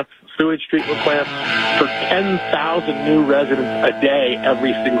plants, sewage treatment plants for 10,000 new residents a day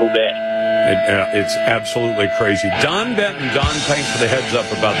every single day? It's absolutely crazy. Don Benton. Don, thanks for the heads up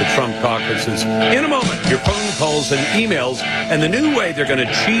about the Trump caucuses. In a moment, your phone calls and emails and the new way they're going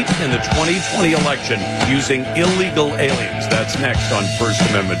to cheat in the 2020 election using illegal aliens. That's next on First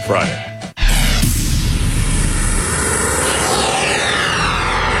Amendment Friday.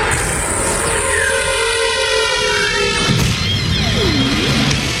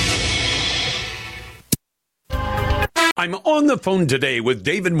 I'm on the phone today with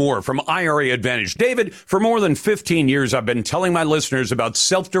David Moore from IRA Advantage. David, for more than 15 years, I've been telling my listeners about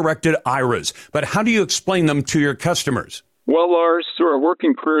self-directed IRAs, but how do you explain them to your customers? Well, Lars, through our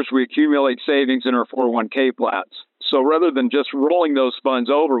working careers, we accumulate savings in our 401k plans. So rather than just rolling those funds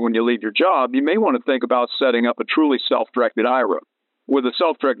over when you leave your job, you may want to think about setting up a truly self-directed IRA. With a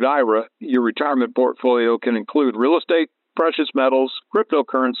self-directed IRA, your retirement portfolio can include real estate, precious metals,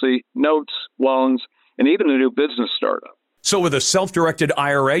 cryptocurrency, notes, loans, and even a new business startup. So with a self-directed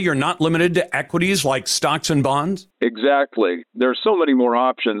IRA, you're not limited to equities like stocks and bonds? Exactly. There are so many more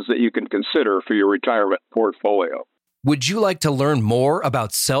options that you can consider for your retirement portfolio. Would you like to learn more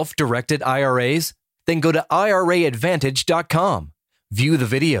about self-directed IRAs? Then go to IRAadvantage.com, view the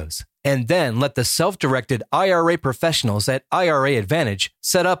videos, and then let the self-directed IRA professionals at IRA Advantage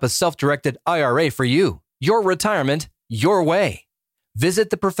set up a self-directed IRA for you. Your retirement, your way. Visit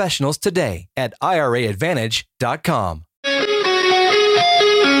the professionals today at IRAadvantage.com.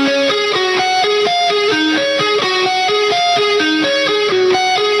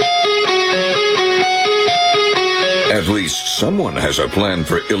 At least someone has a plan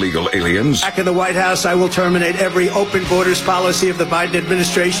for illegal aliens. Back in the White House, I will terminate every open borders policy of the Biden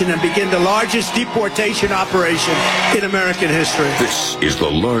administration and begin the largest deportation operation in American history. This is the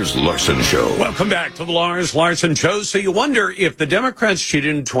Lars Larson Show. Welcome back to the Lars Larson Show. So you wonder if the Democrats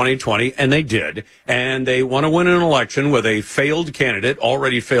cheated in 2020, and they did, and they want to win an election with a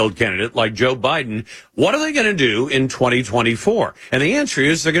already failed candidate like Joe Biden, what are they going to do in 2024? And the answer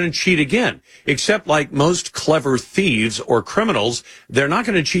is they're going to cheat again, except like most clever thieves or criminals, they're not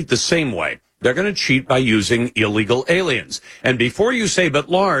going to cheat the same way. They're going to cheat by using illegal aliens. And before you say, but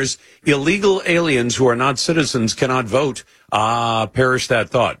Lars, illegal aliens who are not citizens cannot vote, perish that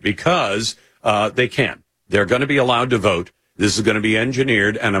thought, because they can. They're going to be allowed to vote. This is going to be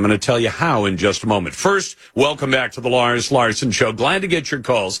engineered, and I'm going to tell you how in just a moment. First, welcome back to the Lars Larson Show. Glad to get your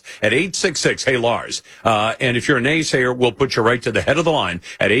calls at 866, hey, Lars. And if you're a naysayer, we'll put you right to the head of the line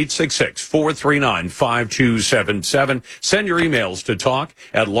at 866-439-5277. Send your emails to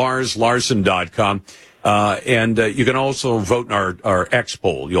talk@LarsLarson.com. And you can also vote in our X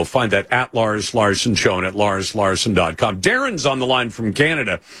poll. You'll find that at Lars Larson Show and at LarsLarson.com. Darren's on the line from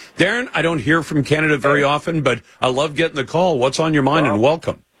Canada. Darren, I don't hear from Canada very often, but I love getting the call. What's on your mind, and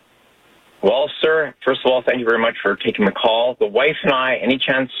welcome. Well, sir, first of all, thank you very much for taking the call. The wife and I, any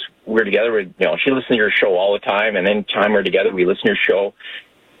chance we're together, she listens to your show all the time, and any time we're together, we listen to your show.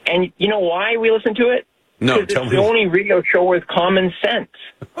 And you know why we listen to it? No, it's the only radio show with common sense.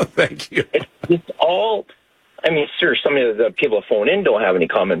 Thank you. It's all, sure, some of the people that phone in don't have any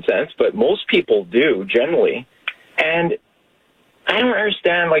common sense, but most people do, generally. And I don't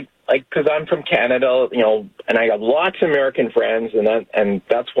understand, because I'm from Canada, and I have lots of American friends, and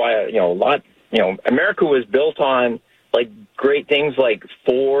that's why, America was built on, great things like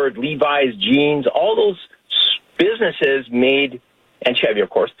Ford, Levi's, jeans, all those businesses made, and Chevy, of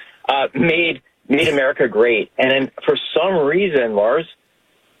course, made America great. And then for some reason, Lars,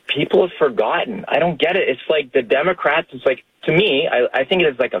 people have forgotten. I don't get it. It's like the Democrats, to me, I think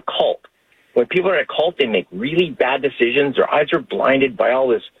it is like a cult. When people are in a cult, they make really bad decisions. Their eyes are blinded by all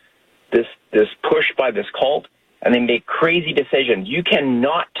this push by this cult, and they make crazy decisions. You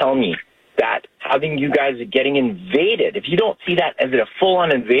cannot tell me that having you guys getting invaded, if you don't see that as a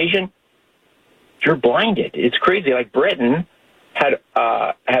full-on invasion, you're blinded. It's crazy. Like Britain had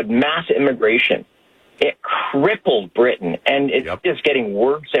mass immigration. It crippled Britain, and it's just getting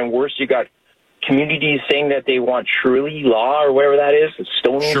worse and worse. You got communities saying that they want Sharia law or whatever that is,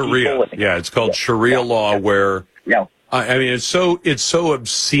 stoning Sharia. people. Yeah, it's called Sharia law, where it's so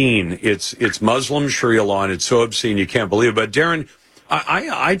obscene. It's Muslim Sharia law, and it's so obscene you can't believe it. But Darren,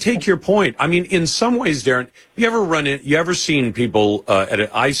 I take your point. In some ways, Darren, you ever seen people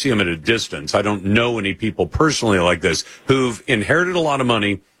I see them at a distance. I don't know any people personally like this who've inherited a lot of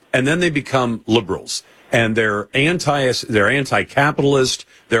money, and then they become liberals. And they're anti-capitalist,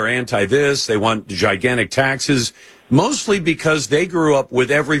 they're anti-this, they want gigantic taxes, mostly because they grew up with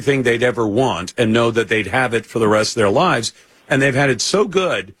everything they'd ever want and know that they'd have it for the rest of their lives. And they've had it so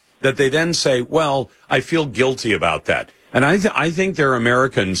good that they then say, well, I feel guilty about that. And I think they're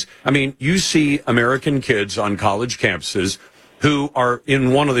Americans. You see American kids on college campuses who are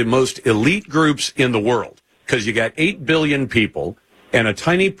in one of the most elite groups in the world, because you got 8 billion people, and a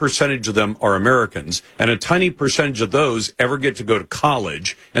tiny percentage of them are Americans, and a tiny percentage of those ever get to go to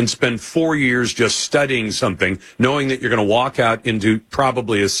college and spend 4 years just studying something, knowing that you're going to walk out into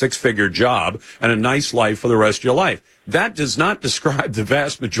probably a 6-figure job and a nice life for the rest of your life. That does not describe the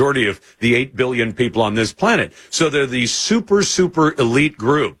vast majority of the 8 billion people on this planet. So they're the super, super elite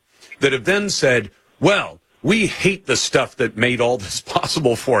group that have then said, well, we hate the stuff that made all this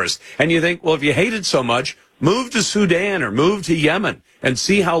possible for us. And you think, well, if you hate it so much, move to Sudan or move to Yemen and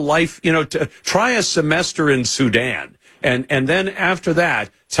see how life, try a semester in Sudan. And then after that,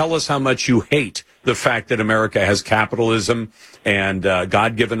 tell us how much you hate the fact that America has capitalism and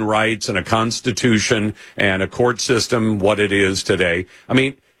God-given rights and a constitution and a court system, what it is today.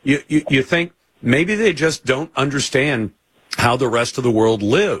 You think maybe they just don't understand how the rest of the world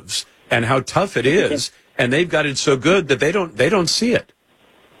lives and how tough it is. And they've got it so good that they don't see it.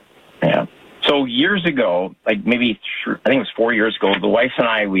 Yeah. So years ago, I think it was 4 years ago, the wife and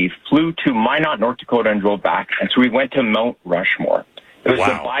I, we flew to Minot, North Dakota, and drove back. And so we went to Mount Rushmore. It was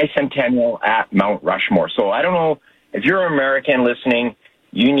the bicentennial at Mount Rushmore. So I don't know, if you're an American listening,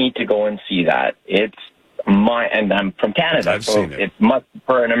 you need to go and see that. And I'm from Canada. I've seen it.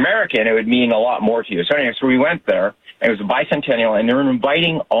 For an American, it would mean a lot more to you. So anyway, so we went there, and it was a bicentennial, and they were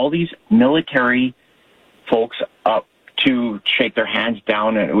inviting all these military folks up to shake their hands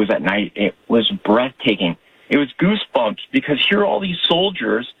down, and it was at night. It was breathtaking. It was goosebumps, because here all these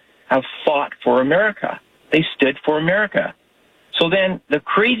soldiers have fought for America. They stood for America. So then the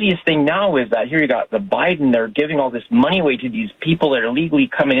craziest thing now is that here you got the Biden, they're giving all this money away to these people that are legally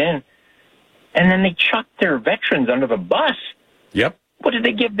coming in, and then they chuck their veterans under the bus. Yep. What did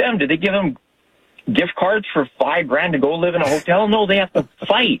they give them? Did they give them gift cards for $5,000 to go live in a hotel? No, they have to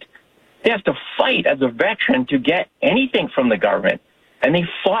fight. They have to fight as a veteran to get anything from the government. And they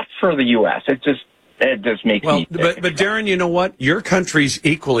fought for the U.S. It just makes me sick. But Darren, you know what? Your country's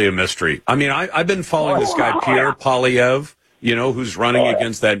equally a mystery. I've been following this guy, Pierre Poilievre, you know, who's running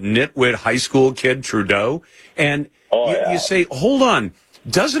against that nitwit high school kid, Trudeau. And you say, hold on,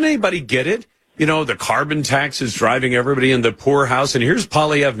 doesn't anybody get it? You know, the carbon tax is driving everybody in the poorhouse. And here's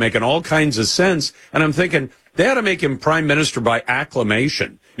Poilievre making all kinds of sense. And I'm thinking, they ought to make him prime minister by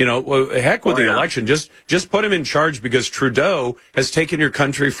acclamation. You know, well, heck with the election. Just put him in charge, because Trudeau has taken your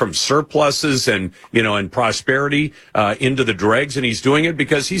country from surpluses and, you know, and prosperity into the dregs. And he's doing it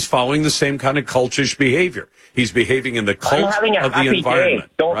because he's following the same kind of cultish behavior. He's behaving in the cult of the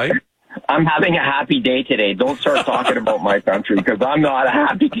environment, right? I'm having a happy day today. Don't start talking about my country, because I'm not a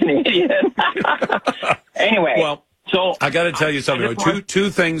happy Canadian. Anyway, well, so I got to tell you something. Two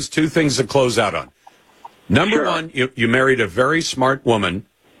things to close out on. Number one, you married a very smart woman,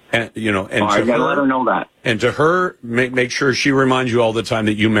 and you know, and I gotta let her know that. And to her, make sure she reminds you all the time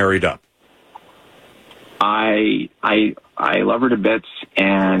that you married up. I love her to bits,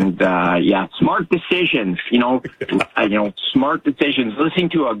 and smart decisions. Smart decisions. Listening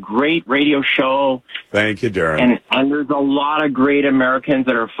to a great radio show. Thank you, Darren. And there's a lot of great Americans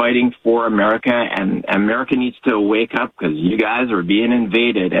that are fighting for America, and America needs to wake up, because you guys are being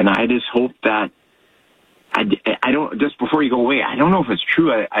invaded. And I just hope that I don't. Just before you go away, I don't know if it's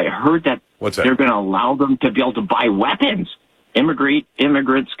true. I heard that they're going to allow them to be able to buy weapons.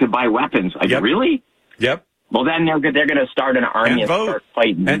 Immigrants could buy weapons. Really? Yep. Well, then they're going to start an army and start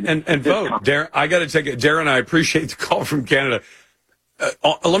fighting. And vote. Darren, I got to take it. Darren, I appreciate the call from Canada.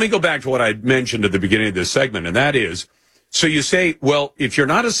 Let me go back to what I mentioned at the beginning of this segment, and that is, so you say, well, if you're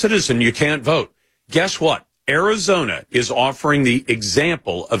not a citizen, you can't vote. Guess what? Arizona is offering the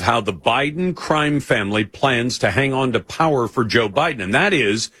example of how the Biden crime family plans to hang on to power for Joe Biden, and that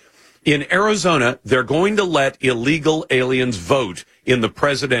is, in Arizona, they're going to let illegal aliens vote in the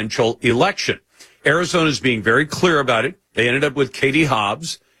presidential election. Arizona's being very clear about it. They ended up with Katie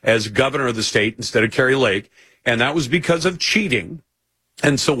Hobbs as governor of the state instead of Kerry Lake, and that was because of cheating.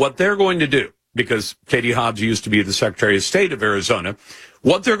 And so what they're going to do, because Katie Hobbs used to be the Secretary of State of Arizona,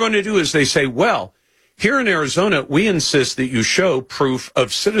 what they're going to do is they say, well, here in Arizona, we insist that you show proof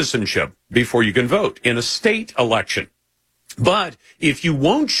of citizenship before you can vote in a state election. But if you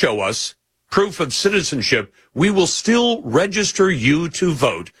won't show us proof of citizenship, we will still register you to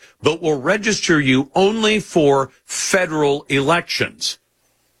vote, but we'll register you only for federal elections.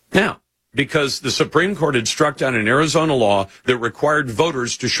 Now, because the Supreme Court had struck down an Arizona law that required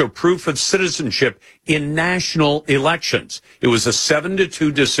voters to show proof of citizenship in national elections. It was a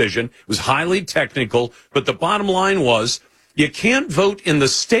 7-2 decision. It was highly technical, but the bottom line was you can't vote in the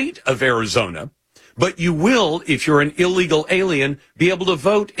state of Arizona, but you will, if you're an illegal alien, be able to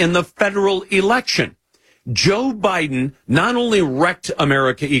vote in the federal election. Joe Biden not only wrecked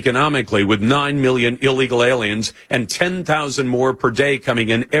America economically with 9 million illegal aliens and 10,000 more per day coming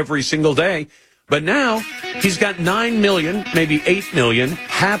in every single day, but now he's got 9 million, maybe 8 million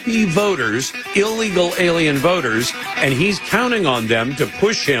happy voters, illegal alien voters, and he's counting on them to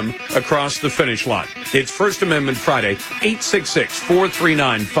push him across the finish line. It's First Amendment Friday,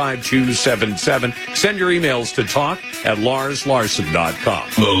 866-439-5277. Send your emails to talk@LarsLarson.com.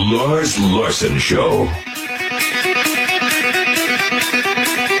 The Lars Larson Show.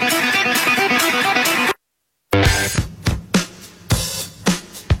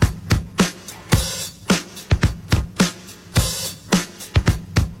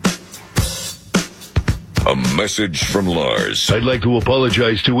 A message from Lars. I'd like to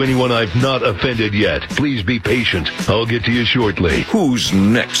apologize to anyone I've not offended yet. Please be patient. I'll get to you shortly. Who's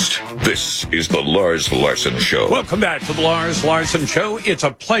next? This is the Lars Larson Show. Welcome back to the Lars Larson Show. It's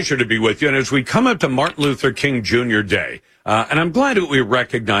a pleasure to be with you. And as we come up to Martin Luther King Jr. Day, and I'm glad that we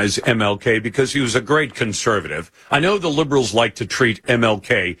recognize MLK because he was a great conservative. I know the liberals like to treat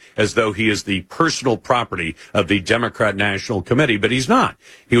MLK as though he is the personal property of the Democrat National Committee, but he's not.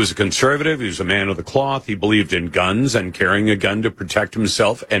 He was a conservative. He was a man of the cloth. He believed in guns and carrying a gun to protect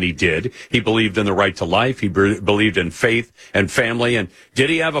himself, and he did. He believed in the right to life. He believed in faith and family. And did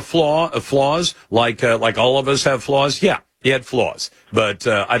he have flaws like all of us have flaws? Yeah. He had flaws, but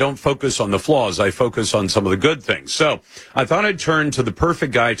I don't focus on the flaws. I focus on some of the good things. So I thought I'd turn to the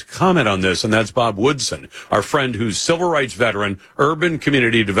perfect guy to comment on this, and that's Bob Woodson, our friend who's civil rights veteran, urban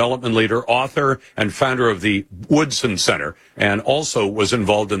community development leader, author, and founder of the Woodson Center, and also was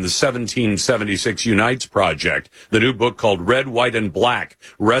involved in the 1776 Unites Project, the new book called Red, White, and Black,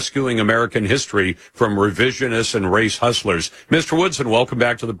 Rescuing American History from Revisionists and Race Hustlers. Mr. Woodson, welcome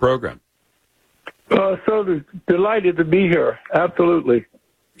back to the program. So delighted to be here. Absolutely.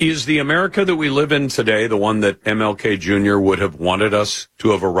 Is the America that we live in today the one that MLK Jr. would have wanted us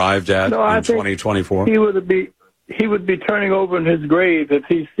to have arrived at in 2024? He would be turning over in his grave if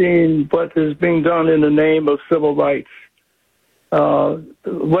he's seen what is being done in the name of civil rights.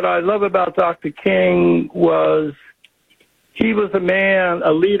 what I love about Dr. King was he was a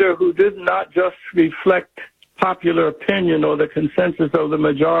leader who did not just reflect popular opinion or the consensus of the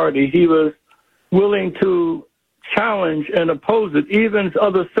majority. He was willing to challenge and oppose it, even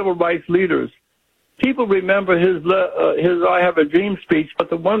other civil rights leaders. People remember his I Have a Dream speech, but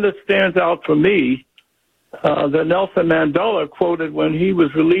the one that stands out for me, that Nelson Mandela quoted when he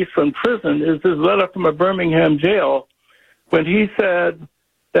was released from prison, is his letter from a Birmingham jail when he said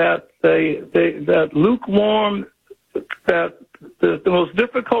that the most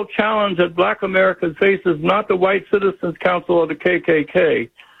difficult challenge that Black America faces not the White Citizens Council or the KKK.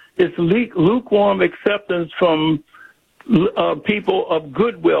 It's lukewarm acceptance from people of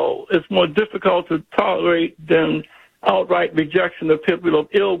goodwill. It's more difficult to tolerate than outright rejection of people of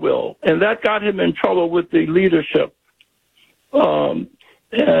ill will. And that got him in trouble with the leadership. But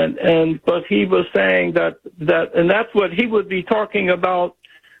he was saying that, and that's what he would be talking about,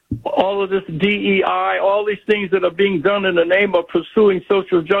 all of this DEI, all these things that are being done in the name of pursuing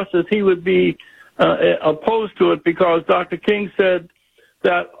social justice. He would be opposed to it because Dr. King said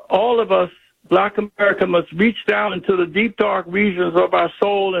that all of us, Black America, must reach down into the deep, dark regions of our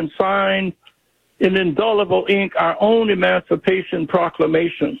soul and sign in indelible ink our own emancipation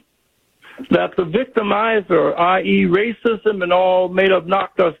proclamation. That the victimizer, i.e. racism and all, may have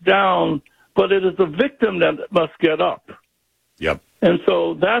knocked us down, but it is the victim that must get up. Yep. And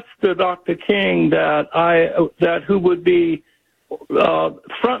so that's the Dr. King that who would be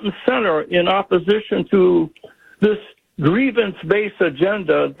front and center in opposition to this grievance-based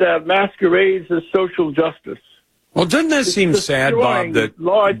agenda that masquerades as social justice. Well, doesn't that seem sad, Bob,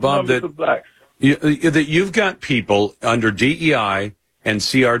 that of blacks. That you've got people under DEI and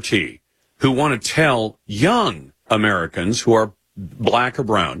CRT who want to tell young Americans who are black or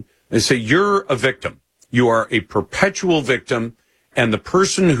brown, they say, you're a victim. You are a perpetual victim, and the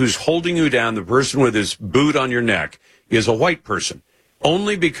person who's holding you down, the person with his boot on your neck, is a white person.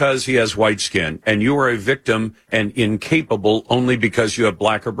 Only because he has white skin, and you are a victim and incapable only because you have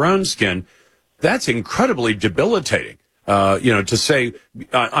black or brown skin. That's incredibly debilitating. To say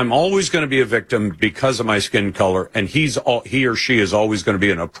I'm always going to be a victim because of my skin color, and he or she is always going to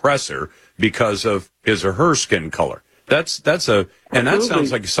be an oppressor because of his or her skin color. That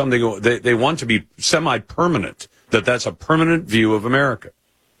sounds like something they want to be semi-permanent. That's a permanent view of America.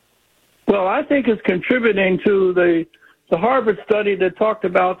 Well, I think it's contributing to the Harvard study that talked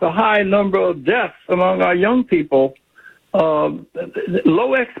about the high number of deaths among our young people.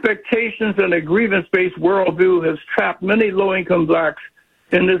 Low expectations and a grievance-based worldview has trapped many low-income blacks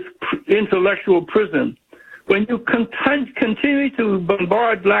in this intellectual prison. When you continue to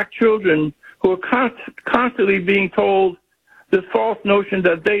bombard black children who are constantly being told this false notion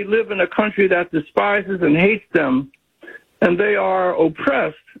that they live in a country that despises and hates them, and they are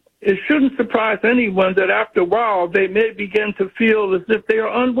oppressed, it shouldn't surprise anyone that after a while they may begin to feel as if they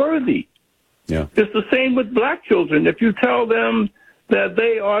are unworthy. Yeah. It's the same with black children. If you tell them that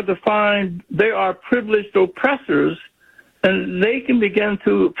they are privileged oppressors, and they can begin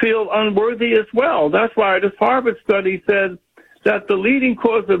to feel unworthy as well. That's why this Harvard study said that the leading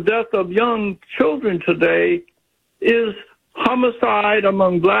cause of death of young children today is homicide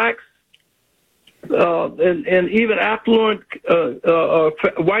among blacks, and even affluent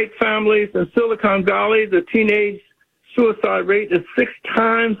white families in Silicon Valley. The teenage suicide rate is 6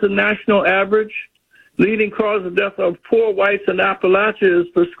 times the national average. Leading cause of death of poor whites in Appalachia is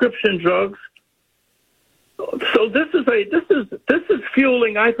prescription drugs. So this is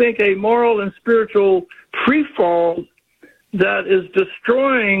fueling, I think, a moral and spiritual freefall that is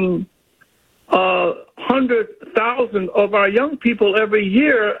destroying 100,000 of our young people every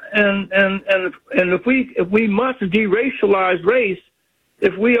year. And if we must deracialize race,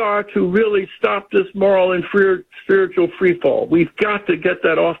 if we are to really stop this moral and spiritual freefall, we've got to get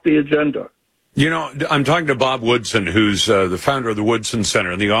that off the agenda. You know, I'm talking to Bob Woodson, who's the founder of the Woodson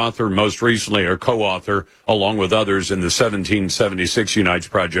Center and the author, most recently, or co-author, along with others, in the 1776 Unites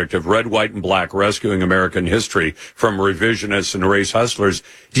Project of Red, White, and Black, Rescuing American History from Revisionists and Race Hustlers.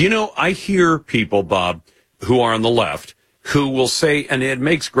 Do you know, I hear people, Bob, who are on the left, who will say, and it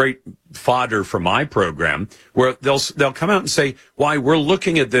makes great fodder for my program, where they'll come out and say, why, we're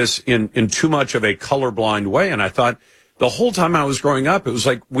looking at this in too much of a colorblind way. And I thought, the whole time I was growing up, it was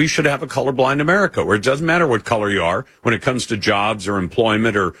like we should have a colorblind America where it doesn't matter what color you are when it comes to jobs or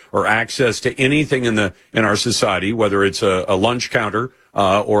employment or access to anything in our society, whether it's a lunch counter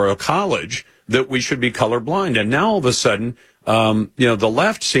or a college, that we should be colorblind. And now all of a sudden, the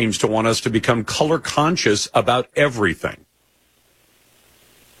left seems to want us to become color conscious about everything.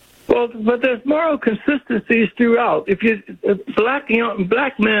 Well, but there's moral consistencies throughout. If black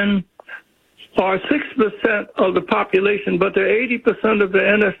men are 6% of the population, but they're 80% of the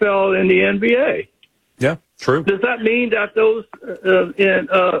NFL and the NBA. Yeah, true. Does that mean that those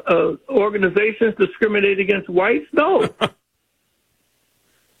organizations discriminate against whites? No.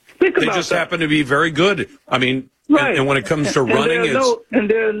 They just happen to be very good. I mean, right. And when it comes to running,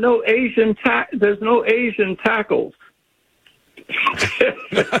 there's no Asian tackles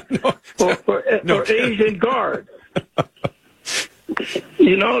or Asian guards.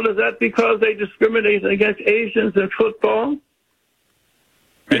 You know, is that because they discriminate against Asians in football?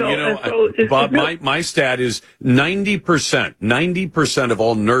 Bob, my stat is 90% of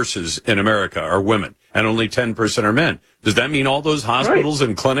all nurses in America are women, and only 10% are men. Does that mean all those hospitals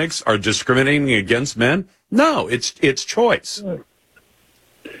and clinics are discriminating against men? No, it's choice.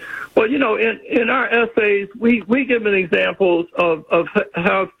 Well, you know, in our essays, we give an examples of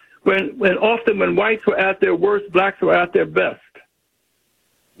how when whites were at their worst, blacks were at their best.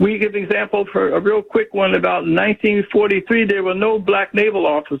 We give example for a real quick one about 1943. There were no black naval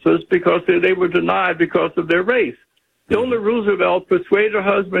officers because they were denied because of their race. Only Roosevelt persuaded her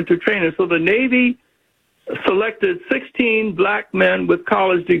husband to train them. So the Navy selected 16 black men with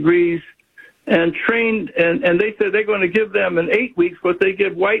college degrees and trained, and they said they're going to give them in 8 weeks what they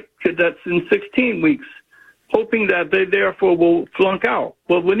give white cadets in 16 weeks, hoping that they therefore will flunk out.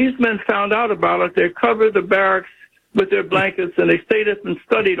 Well, when these men found out about it, they covered the barracks with their blankets, and they stayed up and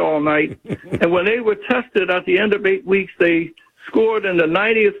studied all night. And when they were tested at the end of 8 weeks, they scored in the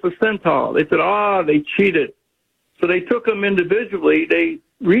 90th percentile. They said, they cheated. So they took them individually. They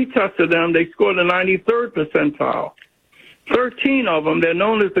retested them. They scored the 93rd percentile. 13 of them, they're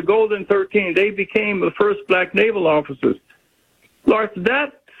known as the Golden 13. They became the first black naval officers. Lars,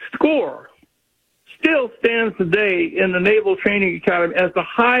 that score still stands today in the Naval Training Academy as the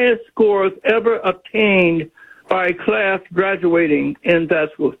highest scores ever obtained by a class graduating in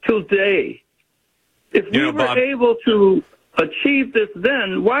that school today. If we were able to achieve this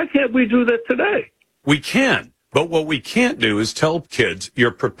then, why can't we do that today? We can, but what we can't do is tell kids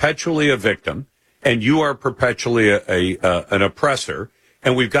you're perpetually a victim and you are perpetually an oppressor.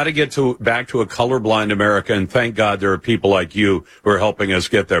 And we've got to get back to a colorblind America, and thank God there are people like you who are helping us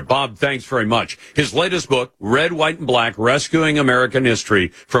get there. Bob, thanks very much. His latest book, Red, White, and Black, Rescuing American History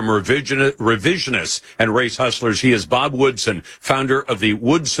from Revisionists and Race Hustlers. He is Bob Woodson, founder of the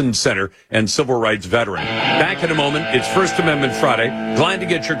Woodson Center and civil rights veteran. Back in a moment. It's First Amendment Friday. Glad to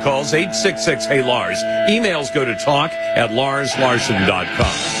get your calls, 866-HEY-LARS. Emails go to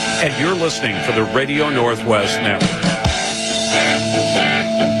talk@LarsLarson.com. And you're listening to the Radio Northwest Network.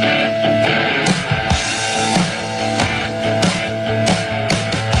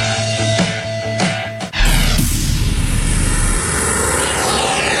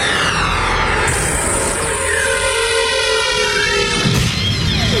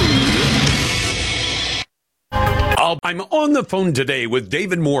 I'm on the phone today with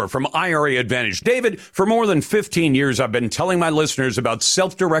David Moore from IRA Advantage. David, for more than 15 years, I've been telling my listeners about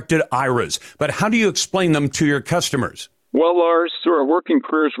self-directed IRAs, but how do you explain them to your customers? Well, Lars, through our working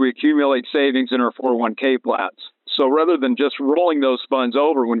careers, we accumulate savings in our 401k plans. So rather than just rolling those funds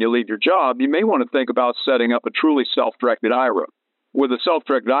over when you leave your job, you may want to think about setting up a truly self-directed IRA. With a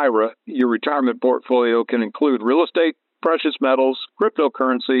self-directed IRA, your retirement portfolio can include real estate, precious metals,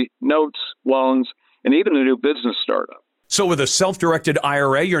 cryptocurrency, notes, loans, and even a new business startup. So with a self-directed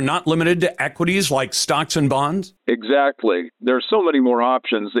IRA, you're not limited to equities like stocks and bonds? Exactly. There are so many more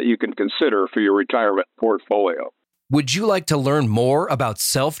options that you can consider for your retirement portfolio. Would you like to learn more about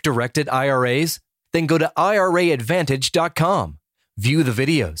self-directed IRAs? Then go to IRAadvantage.com, view the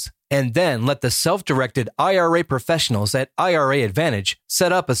videos, and then let the self-directed IRA professionals at IRA Advantage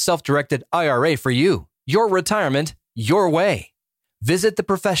set up a self-directed IRA for you. Your retirement, your way. Visit the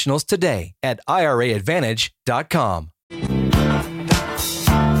professionals today at IRAadvantage.com.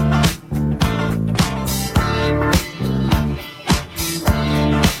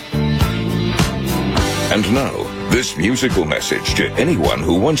 And now, this musical message to anyone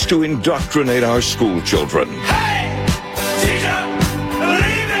who wants to indoctrinate our school children. Hey, teacher,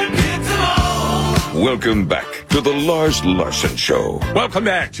 leave them kids alone. Welcome back to the Lars Larson Show. Welcome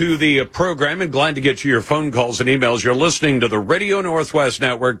back to the program, and glad to get to your phone calls and emails. You're listening to the Radio Northwest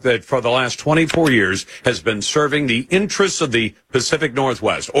Network that for the last 24 years has been serving the interests of the Pacific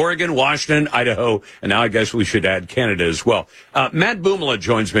Northwest, Oregon, Washington, Idaho, and now I guess we should add Canada as well. Matt Boomla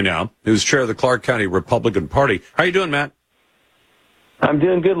joins me now, who's chair of the Clark County Republican Party. How are you doing, Matt? I'm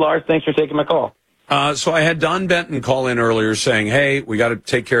doing good, Lars. Thanks for taking my call. So I had Don Benton call in earlier saying, hey, we got to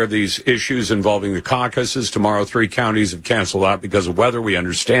take care of these issues involving the caucuses. Tomorrow, 3 counties have canceled out because of weather. We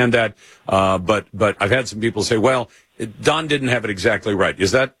understand that. But I've had some people say, well, Don didn't have it exactly right.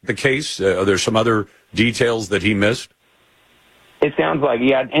 Is that the case? Are there some other details that he missed? It sounds like,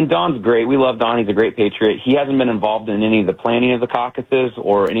 yeah, and Don's great. We love Don. He's a great patriot. He hasn't been involved in any of the planning of the caucuses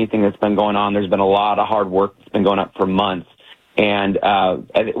or anything that's been going on. There's been a lot of hard work that's been going up for months. And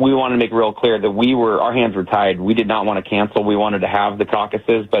we wanted to make real clear that our hands were tied. We did not want to cancel. We wanted to have the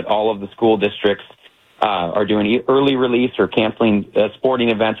caucuses, but all of the school districts are doing early release or canceling sporting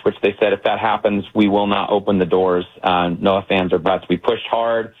events, which they said if that happens, we will not open the doors. No ifs, ands, or buts. We pushed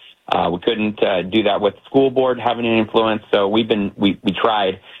hard. We couldn't do that with the school board having an influence, so we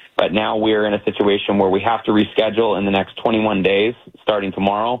tried. But now we're in a situation where we have to reschedule in the next 21 days, starting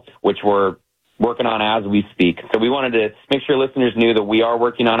tomorrow, which we're working on as we speak. So we wanted to make sure listeners knew that we are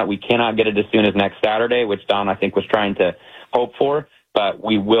working on it. We cannot get it as soon as next Saturday, which Don, I think, was trying to hope for. But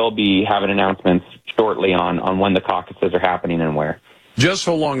we will be having announcements shortly on when the caucuses are happening and where. Just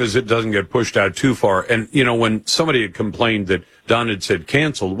so long as it doesn't get pushed out too far. And, when somebody had complained that Don had said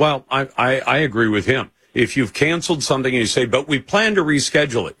canceled, well, I agree with him. If you've canceled something and you say, but we plan to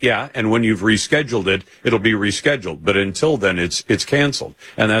reschedule it. Yeah, and when you've rescheduled it, it'll be rescheduled. But until then, it's canceled.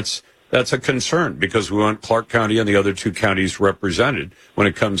 And that's a concern because we want Clark County and the other 2 counties represented when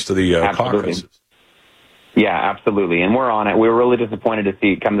it comes to the caucuses. Yeah, absolutely. And we're on it. We were really disappointed to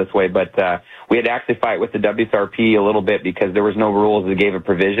see it come this way, but we had to actually fight with the WSRP a little bit because there was no rules that gave a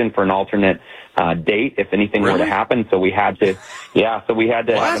provision for an alternate date if anything were to happen. So we had to, have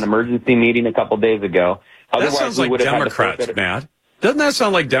an emergency meeting a couple days ago. That sounds like Democrats, Matt. Doesn't that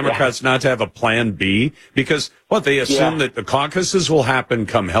sound like Democrats not to have a plan B? Because, they assume that the caucuses will happen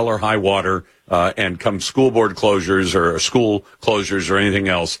come hell or high water, and come school board closures or school closures or anything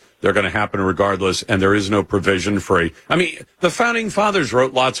else. They're going to happen regardless, and there is no provision for the Founding Fathers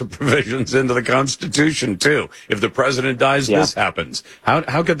wrote lots of provisions into the Constitution, too. If the president dies, this happens.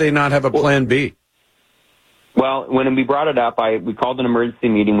 How could they not have a plan B? Well, when we brought it up, we called an emergency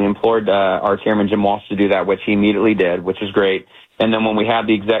meeting. We implored our chairman, Jim Walsh, to do that, which he immediately did, which is great. And then when we had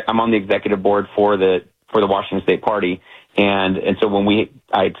I'm on the executive board for the Washington State Party, and so when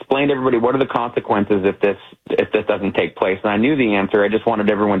I explained to everybody what are the consequences if this doesn't take place, and I knew the answer. I just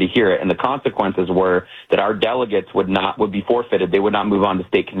wanted everyone to hear it. And the consequences were that our delegates would be forfeited. They would not move on to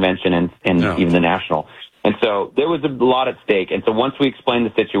state convention and even the national. And so there was a lot at stake. And so once we explained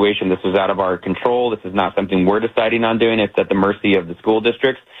the situation, this was out of our control. This is not something we're deciding on doing. It's at the mercy of the school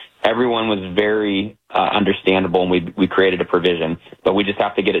districts. Everyone was very understandable, and we created a provision. But we just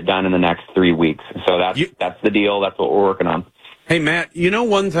have to get it done in the next 3 weeks. So that's the deal. That's what we're working on. Hey, Matt,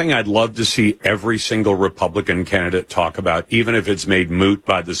 one thing I'd love to see every single Republican candidate talk about, even if it's made moot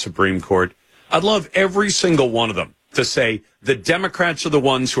by the Supreme Court, I'd love every single one of them to say the Democrats are the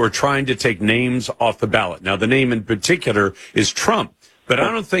ones who are trying to take names off the ballot. Now, the name in particular is Trump. But I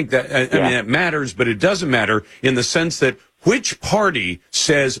don't think that, it matters, but it doesn't matter in the sense that which party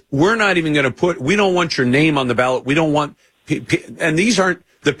says we're not even going to we don't want your name on the ballot. We don't want, and these aren't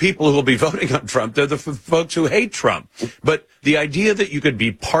the people who will be voting on Trump. They're the folks who hate Trump. But the idea that you could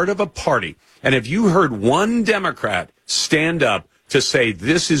be part of a party, and if you heard one Democrat stand up to say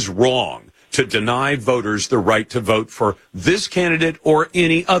this is wrong, to deny voters the right to vote for this candidate or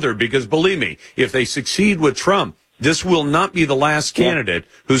any other, because believe me, if they succeed with Trump, this will not be the last candidate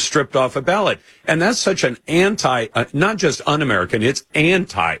who's stripped off a ballot. And that's such an not just un-American, it's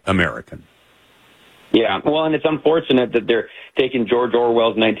anti-American. Yeah, well, and it's unfortunate that they're taking George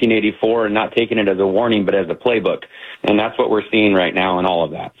Orwell's 1984 and not taking it as a warning, but as a playbook. And that's what we're seeing right now in all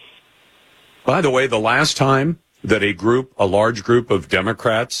of that. By the way, the last time that a large group of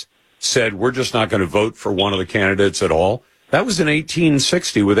Democrats said, we're just not going to vote for one of the candidates at all, that was in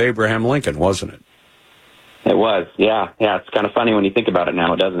 1860 with Abraham Lincoln, wasn't it? It was, yeah. It's kind of funny when you think about it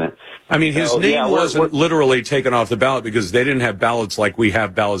now, doesn't it? I mean, his name wasn't literally taken off the ballot because they didn't have ballots like we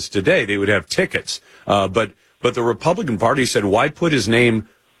have ballots today. They would have tickets. But the Republican Party said, why put his name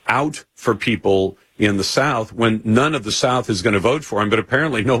out for people in the South when none of the South is going to vote for him? But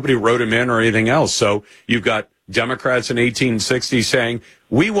apparently nobody wrote him in or anything else. So you've got Democrats in 1860 saying,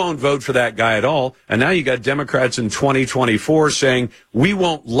 we won't vote for that guy at all. And now you got Democrats in 2024 saying, we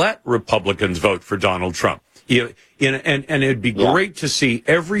won't let Republicans vote for Donald Trump. And it'd be great to see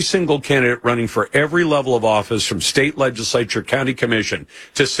every single candidate running for every level of office, from state legislature, county commission,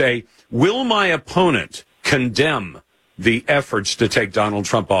 to say, will my opponent condemn the efforts to take Donald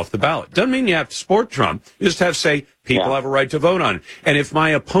Trump off the ballot? Doesn't mean you have to support Trump. You just have to say, people have a right to vote on it. And if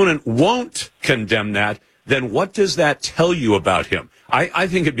my opponent won't condemn that, then what does that tell you about him? I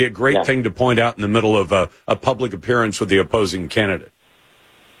think it'd be a great thing to point out in the middle of a public appearance with the opposing candidate.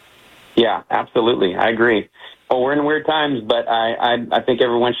 Yeah, absolutely. I agree. Well, we're in weird times, but I think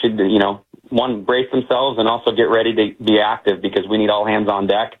everyone should, one, brace themselves and also get ready to be active because we need all hands on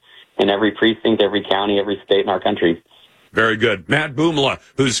deck in every precinct, every county, every state in our country. Very good. Matt Boomla,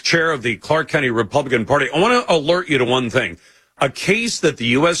 who's chair of the Clark County Republican Party. I want to alert you to one thing. A case that the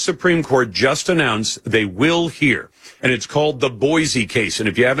U.S. Supreme Court just announced they will hear, and it's called the Boise case. And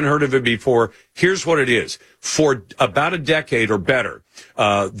if you haven't heard of it before, here's what it is. For about a decade or better,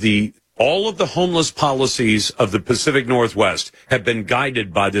 all of the homeless policies of the Pacific Northwest have been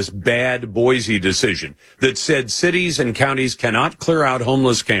guided by this bad Boise decision that said cities and counties cannot clear out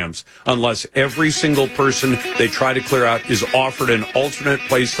homeless camps unless every single person they try to clear out is offered an alternate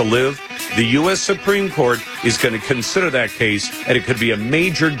place to live. The U.S. Supreme Court is going to consider that case, and it could be a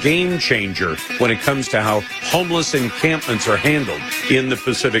major game changer when it comes to how homeless encampments are handled in the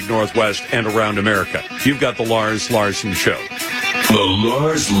Pacific Northwest and around America. You've got the Lars Larson Show. The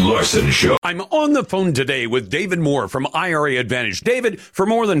Lars Larson Show. I'm on the phone today with David Moore from IRA Advantage. David, for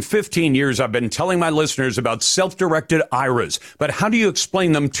more than 15 years, I've been telling my listeners about self-directed IRAs, but how do you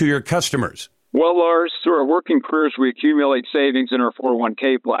explain them to your customers? Well, Lars, through our working careers, we accumulate savings in our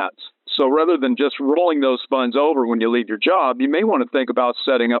 401k plans. So rather than just rolling those funds over when you leave your job, you may want to think about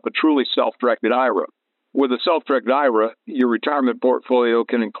setting up a truly self-directed IRA. With a self-directed IRA, your retirement portfolio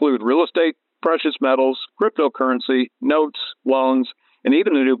can include real estate, precious metals, cryptocurrency, notes, loans, and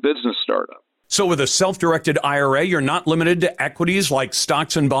even a new business startup. So with a self-directed IRA, you're not limited to equities like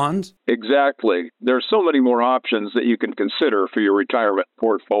stocks and bonds? Exactly. There are so many more options that you can consider for your retirement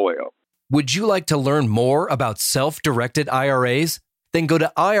portfolio. Would you like to learn more about self-directed IRAs? Then go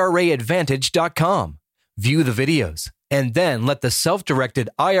to IRAadvantage.com, view the videos, and then let the self-directed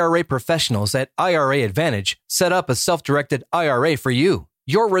IRA professionals at IRA Advantage set up a self-directed IRA for you.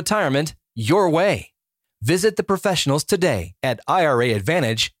 Your retirement, your way. Visit the professionals today at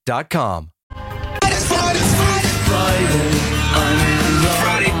IRAadvantage.com.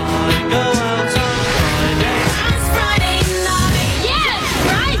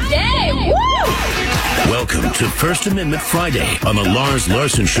 Welcome to First Amendment Friday on the Lars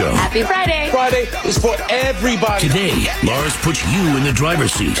Larson Show. Happy Friday. Friday is for everybody. Today, Lars puts you in the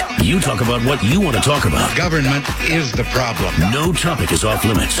driver's seat. You talk about what you want to talk about. Government is the problem. No topic is off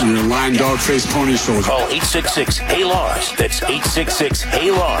limits. You're a lying dog-faced pony soldier. Call 866-HEY-LARS. That's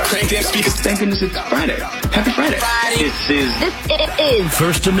 866-HEY-LARS. Crank that speaker. Thank goodness it's Friday. Happy Friday. This is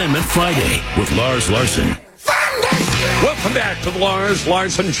First Amendment Friday with Lars Larson. Welcome back to the Lars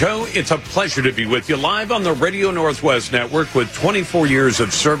Larson Show. It's a pleasure to be with you live on the Radio Northwest Network with 24 years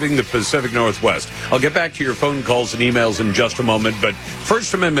of serving the Pacific Northwest. I'll get back to your phone calls and emails in just a moment, but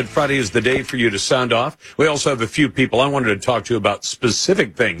First Amendment Friday is the day for you to sound off. We also have a few people I wanted to talk to about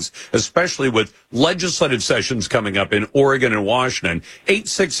specific things, especially with legislative sessions coming up in Oregon and Washington.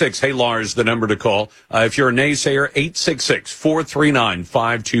 866-HEY-LARS, the number to call. If you're a naysayer,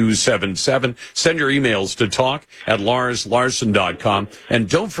 866-439-5277. Send your emails to talk@LarsLarson.com. And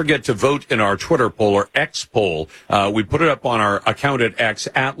don't forget to vote in our Twitter poll or X poll. We put it up on our account at X,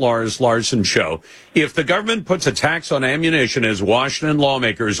 @Lars Larson Show. If the government puts a tax on ammunition, as Washington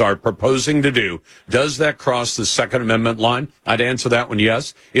lawmakers are proposing to do, does that cross the Second Amendment line? I'd answer that one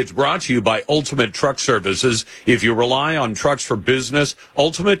yes. It's brought to you by Ultimate Truck Services. If you rely on trucks for business,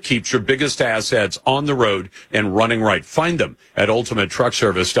 Ultimate keeps your biggest assets on the road and running right. Find them at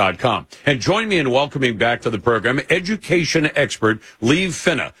ultimatetruckservice.com. And join me in welcoming back to the program education expert Liev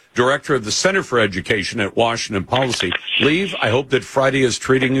Finna, director of the Center for Education at Washington Policy. Liev, I hope that Friday is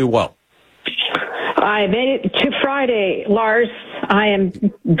treating you well. I made it to Friday, Lars. I am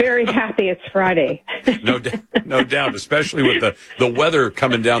very happy it's Friday. No doubt, especially with the weather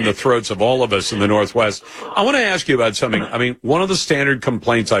coming down the throats of all of us in the Northwest. I want to ask you about something. I mean, one of the standard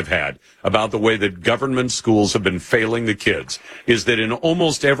complaints I've had about the way that government schools have been failing the kids is that in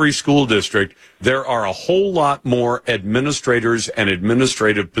almost every school district, there are a whole lot more administrators and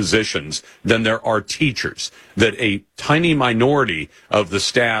administrative positions than there are teachers. That a tiny minority of the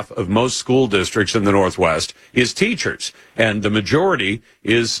staff of most school districts in the Northwest is teachers, and the majority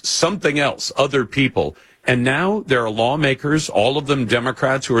is something else, other people. And now there are lawmakers, all of them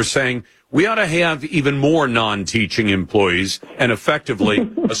Democrats, who are saying we ought to have even more non-teaching employees and effectively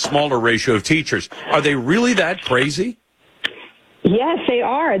a smaller ratio of teachers. Are they really that crazy? Yes, they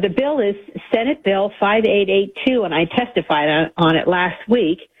are. The bill is Senate Bill 5882, and I testified on it last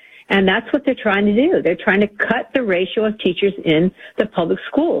week. And that's what they're trying to do. They're trying to cut the ratio of teachers in the public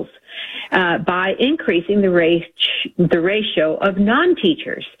schools by increasing the ratio of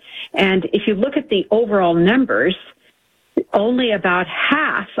non-teachers. And if you look at the overall numbers, only about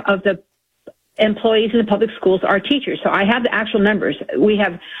half of the employees in the public schools are teachers. So I have the actual numbers. We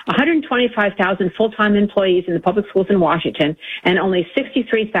have 125,000 full-time employees in the public schools in Washington, and only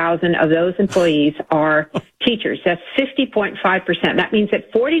 63,000 of those employees are teachers. That's 50.5%. That means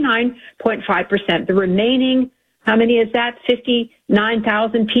that 49.5%, the remaining, how many is that?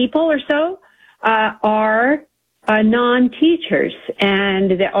 59,000 people or so, are non-teachers,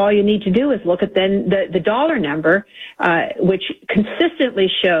 and all you need to do is look at then the dollar number, which consistently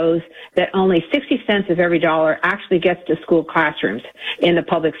shows that only 60 cents of every dollar actually gets to school classrooms in the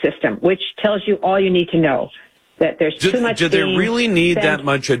public system, which tells you all you need to know. That there's too much. Do they really need that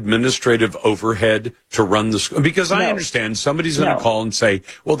much administrative overhead to run the school? Because I understand somebody's going to call and say,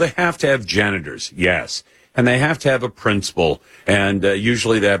 well, they have to have janitors. Yes. And they have to have a principal, and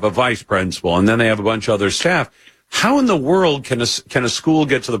usually they have a vice principal, and then they have a bunch of other staff. How in the world can a school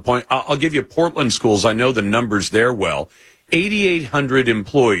get to the point? I'll give you Portland schools. I know the numbers there well. 8,800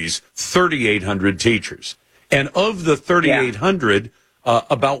 employees, 3,800 teachers. And of the 3,800,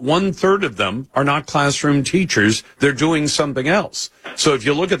 about 1/3 of them are not classroom teachers. They're doing something else. So if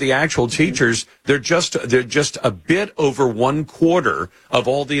you look at the actual teachers, they're just a bit over 1/4 of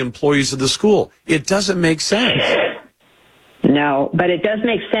all the employees of the school. It doesn't make sense. No, but it does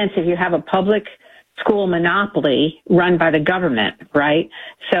make sense if you have a public school monopoly run by the government, right?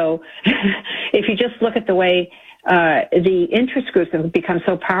 So if you just look at the way the interest groups have become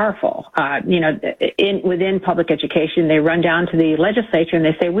so powerful, within public education, they run down to the legislature and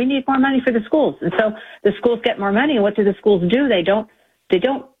they say, we need more money for the schools. And so the schools get more money. And what do the schools do? They don't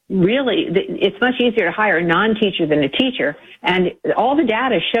really, it's much easier to hire a non-teacher than a teacher. And all the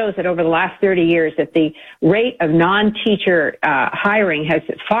data shows that over the last 30 years that the rate of non-teacher hiring has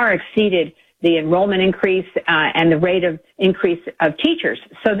far exceeded the enrollment increase and the rate of increase of teachers.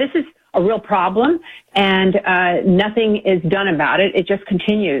 So this is a real problem, and nothing is done about it. It just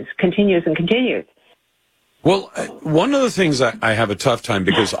continues. Well, one of the things I have a tough time,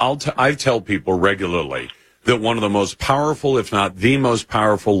 because I tell people regularly that one of the most powerful, if not the most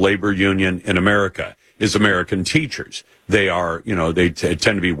powerful labor union in America is American teachers. They are, they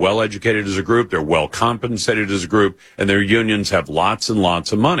tend to be well educated as a group. They're well compensated as a group, and their unions have lots and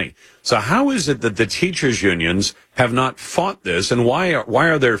lots of money. So how is it that the teachers unions have not fought this? And why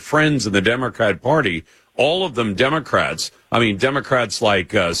are their friends in the Democrat Party, all of them Democrats? I mean, Democrats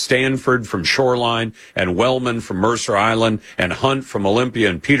like Stanford from Shoreline and Wellman from Mercer Island and Hunt from Olympia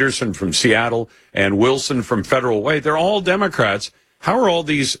and Peterson from Seattle and Wilson from Federal Way. They're all Democrats. How are all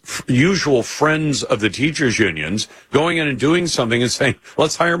these usual friends of the teachers unions going in and doing something and saying,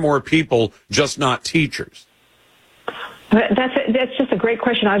 let's hire more people, just not teachers? That's just a great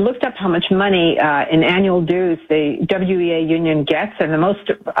question. I looked up how much money in annual dues the WEA union gets, and the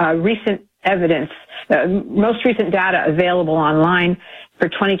most recent most recent data available online for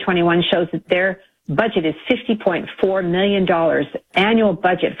 2021 shows that their budget is $50.4 million annual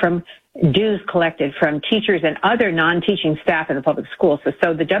budget from dues collected from teachers and other non-teaching staff in the public schools.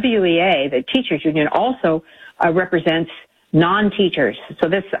 So the WEA, the teachers union, also represents non-teachers. So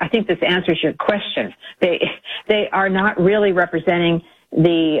I think this answers your question. They are not really representing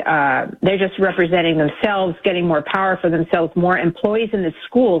they're just representing themselves, getting more power for themselves. More employees in the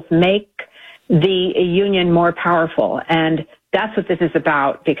schools make the union more powerful. And that's what this is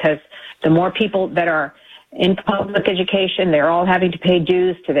about, because the more people that are in public education, they're all having to pay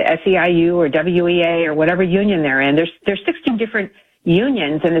dues to the SEIU or WEA or whatever union they're in. There's 16 different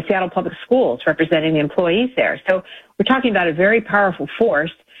unions in the Seattle Public Schools representing the employees there. So we're talking about a very powerful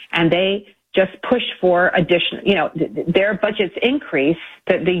force, and they just push for additional, their budgets increase,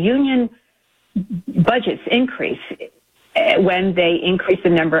 the union budgets increase when they increase the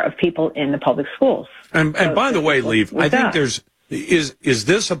number of people in the public schools. And by the way, Leif, I think is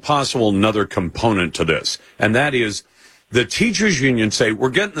this a possible another component to this? And that is the teachers union say we're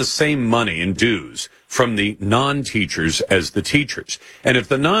getting the same money in dues from the non-teachers as the teachers. And if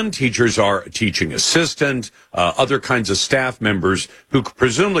the non-teachers are a teaching assistant, other kinds of staff members who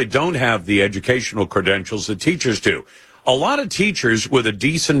presumably don't have the educational credentials that teachers do, a lot of teachers with a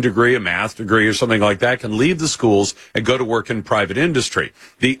decent degree, a math degree or something like that, can leave the schools and go to work in private industry.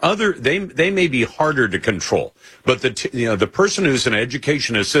 They may be harder to control, but the person who's an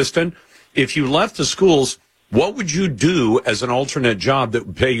education assistant, if you left the schools, what would you do as an alternate job that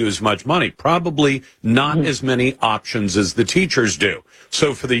would pay you as much money? Probably not as many options as the teachers do.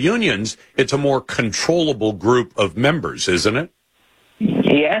 So for the unions, it's a more controllable group of members, isn't it?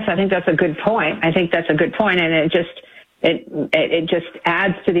 Yes, I think that's a good point. And it just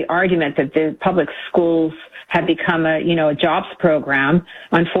adds to the argument that the public schools have become a jobs program,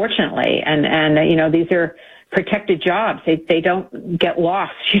 unfortunately. And these are protected jobs. They don't get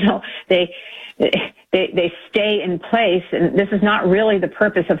lost. They stay in place, and this is not really the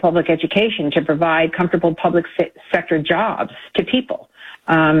purpose of public education, to provide comfortable public sector jobs to people.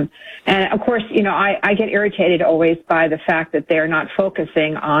 And of course, I get irritated always by the fact that they're not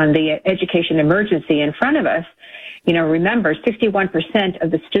focusing on the education emergency in front of us. Remember, 61%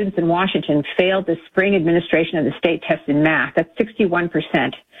 of the students in Washington failed the spring administration of the state test in math. That's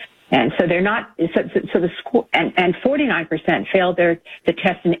 61%. And so they're not, so the school, and 49% failed the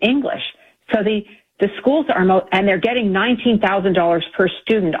test in English. So the schools are, and they're getting $19,000 per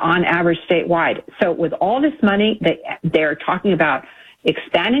student on average statewide. So with all this money, they're talking about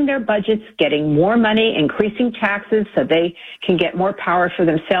expanding their budgets, getting more money, increasing taxes so they can get more power for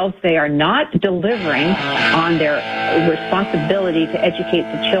themselves. They are not delivering on their responsibility to educate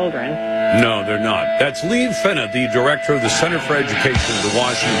the children. No, they're not. That's Lee Finna, the director of the Center for Education at the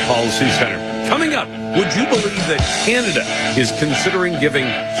Washington Policy Center. Coming up, would you believe that Canada is considering giving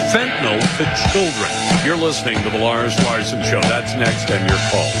fentanyl to children? You're listening to the Lars Larson Show. That's next on your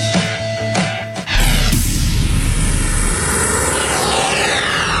calls.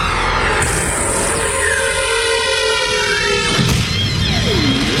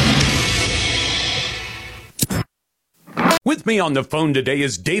 With me on the phone today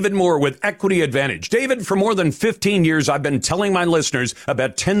is David Moore with Equity Advantage. David, for more than 15 years, I've been telling my listeners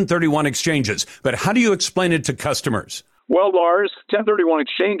about 1031 exchanges, but how do you explain it to customers? Well, Lars, 1031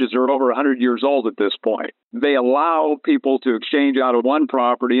 exchanges are over 100 years old at this point. They allow people to exchange out of one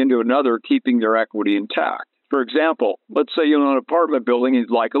property into another, keeping their equity intact. For example, let's say you own an apartment building and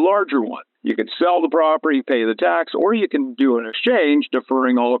you'd like a larger one. You can sell the property, pay the tax, or you can do an exchange,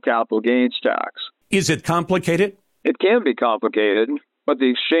 deferring all the capital gains tax. Is it complicated? It can be complicated, but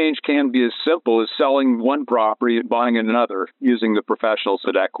the exchange can be as simple as selling one property and buying another using the professionals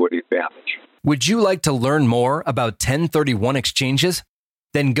at Equity Advantage. Would you like to learn more about 1031 exchanges?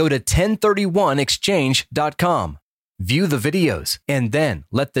 Then go to 1031exchange.com. View the videos, and then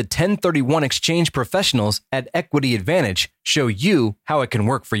let the 1031 exchange professionals at Equity Advantage show you how it can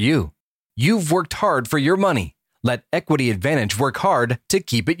work for you. You've worked hard for your money. Let Equity Advantage work hard to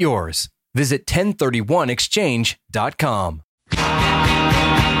keep it yours. Visit 1031exchange.com.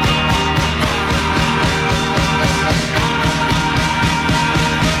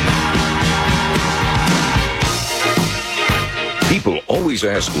 People always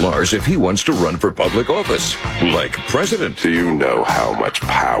ask Lars if he wants to run for public office, like president. Do you know how much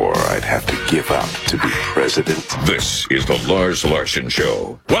power I'd have to give up to be president? This is the Lars Larson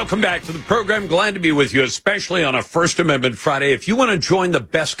Show. Welcome back to the program. Glad to be with you, especially on a First Amendment Friday. If you want to join the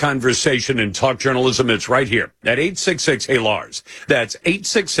best conversation in talk journalism, it's right here at 866-HEY-LARS. That's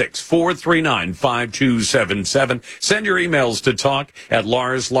 866-439-5277. Send your emails to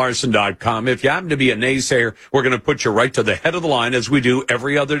talk@larslarson.com. If you happen to be a naysayer, we're going to put you right to the head of the line, as we do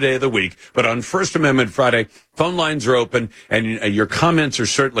every other day of the week. But on First Amendment Friday, phone lines are open, and your comments are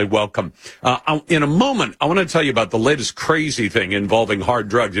certainly welcome. In a moment, I want to tell you about the latest crazy thing involving hard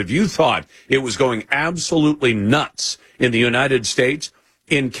drugs. If you thought it was going absolutely nuts in the United States,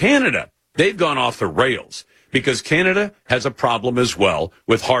 in Canada, they've gone off the rails, because Canada has a problem as well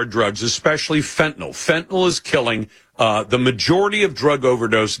with hard drugs, especially fentanyl. Fentanyl is killing. The majority of drug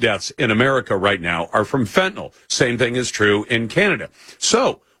overdose deaths in America right now are from fentanyl. Same thing is true in Canada.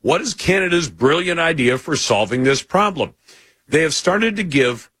 So what is Canada's brilliant idea for solving this problem? They have started to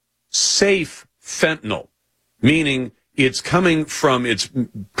give safe fentanyl, meaning it's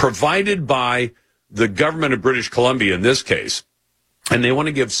provided by the government of British Columbia in this case, and they want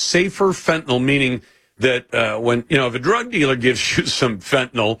to give safer fentanyl, meaning that if a drug dealer gives you some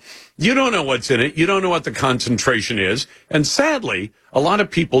fentanyl, you don't know what's in it. You don't know what the concentration is. And sadly, a lot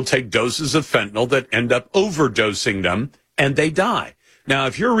of people take doses of fentanyl that end up overdosing them, and they die. Now,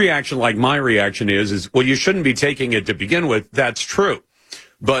 if your reaction, like my reaction is, well, you shouldn't be taking it to begin with, that's true.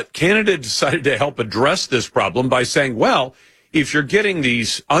 But Canada decided to help address this problem by saying, well, if you're getting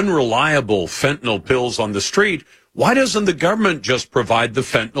these unreliable fentanyl pills on the street, why doesn't the government just provide the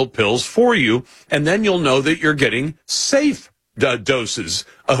fentanyl pills for you, and then you'll know that you're getting safe doses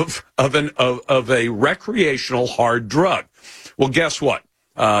of a recreational hard drug? Well, guess what?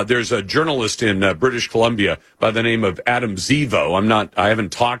 There's a journalist in British Columbia by the name of Adam Zivo. I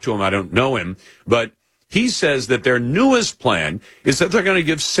haven't talked to him. I don't know him, but he says that their newest plan is that they're going to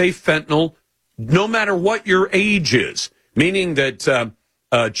give safe fentanyl no matter what your age is, meaning that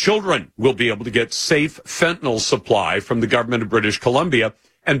children will be able to get safe fentanyl supply from the government of British Columbia.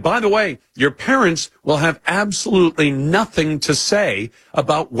 And by the way, your parents will have absolutely nothing to say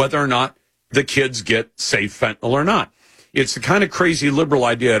about whether or not the kids get safe fentanyl or not. it's the kind of crazy liberal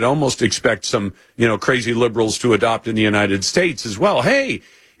idea I'd almost expect some, crazy liberals to adopt in the United States as well. Hey,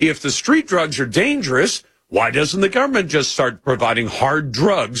 if the street drugs are dangerous, why doesn't the government just start providing hard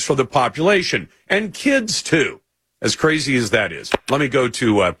drugs for the population and kids too? As crazy as that is. Let me go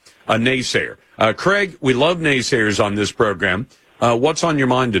to a naysayer. Craig, we love naysayers on this program. What's on your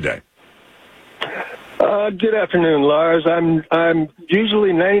mind today? Good afternoon, Lars. I'm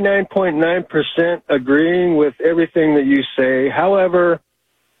usually 99.9% agreeing with everything that you say. However,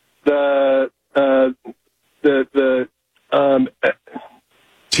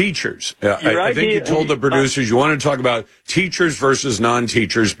 teachers. I think you told the producers you want to talk about teachers versus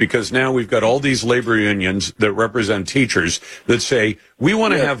non-teachers, because now we've got all these labor unions that represent teachers that say we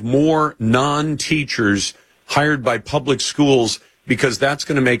want to have more non-teachers hired by public schools because that's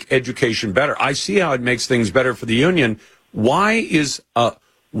going to make education better. I see how it makes things better for the union. Why is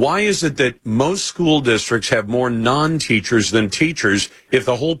it that most school districts have more non-teachers than teachers if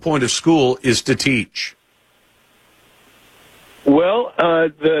the whole point of school is to teach? Well,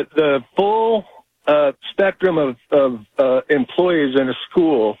 the full spectrum of employees in a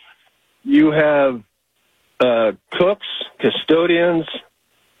school, you have cooks, custodians,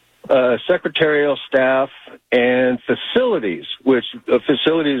 secretarial staff, and facilities, which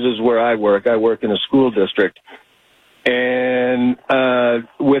facilities is where I work. I work in a school district. And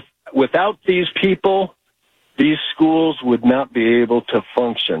without these people, these schools would not be able to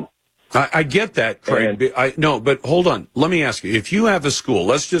function. I get that, Craig. But hold on. Let me ask you, if you have a school,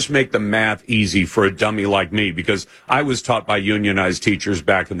 let's just make the math easy for a dummy like me, because I was taught by unionized teachers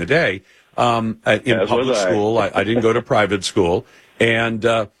back in the day in public school. I didn't go to private school. And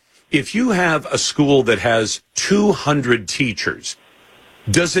if you have a school that has 200 teachers,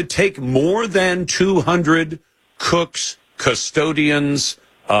 does it take more than 200 cooks, custodians,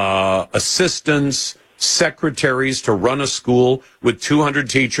 assistants, secretaries to run a school with 200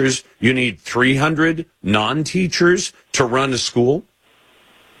 teachers? You need 300 non-teachers to run a school?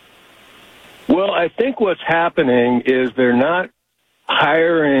 Well, I think what's happening is they're not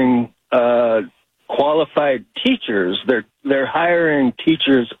hiring qualified teachers. They're hiring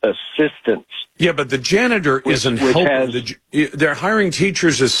teachers' assistants. Yeah, but the janitor isn't helping. They're hiring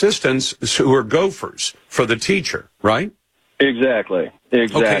teachers' assistants who are gophers for the teacher, right? Exactly.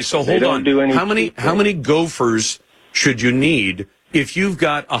 Okay, so hold on. How many gophers should you need if you've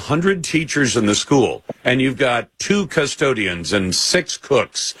got 100 teachers in the school and you've got 2 custodians and 6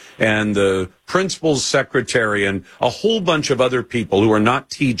 cooks and the principal's secretary and a whole bunch of other people who are not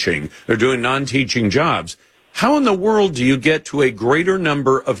teaching, they're doing non-teaching jobs? How in the world do you get to a greater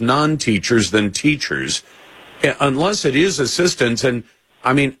number of non-teachers than teachers, unless it is assistants? And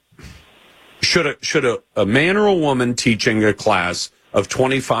I mean, should a man or a woman teaching a class of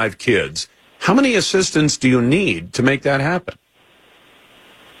 25 kids, how many assistants do you need to make that happen?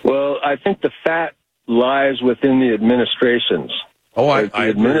 Well, I think the fat lies within the administrations. Oh, I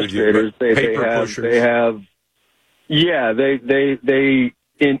agree with you. They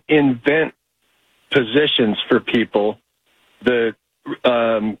invent positions for people that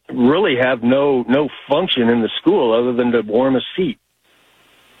really have no function in the school other than to warm a seat.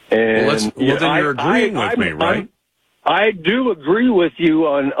 And then you're agreeing with me, right? I do agree with you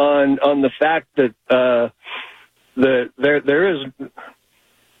on the fact that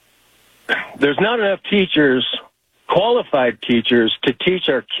there's not enough teachers, qualified teachers, to teach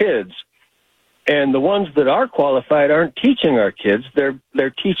our kids, and the ones that are qualified aren't teaching our kids.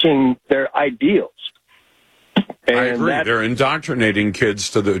 They're teaching their ideals. And I agree. They're indoctrinating kids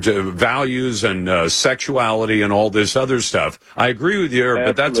to values and sexuality and all this other stuff. I agree with you,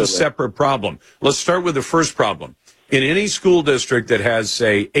 but that's a separate problem. Let's start with the first problem. In any school district that has,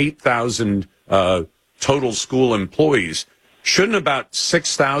 say, 8,000 total school employees, shouldn't about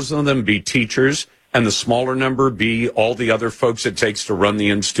 6,000 of them be teachers and the smaller number be all the other folks it takes to run the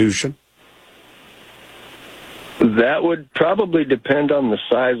institution? That would probably depend on the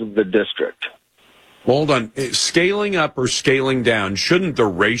size of the district. Hold on. Scaling up or scaling down, shouldn't the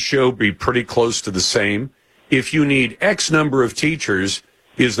ratio be pretty close to the same? If you need X number of teachers,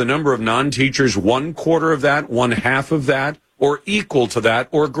 is the number of non-teachers 1/4 of that, 1/2 of that, or equal to that,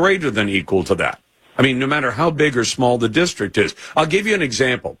 or greater than equal to that? I mean, no matter how big or small the district is. I'll give you an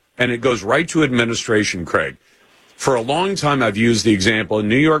example, and it goes right to administration, Craig. For a long time, I've used the example. In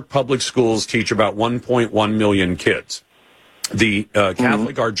New York, public schools teach about 1.1 million kids. The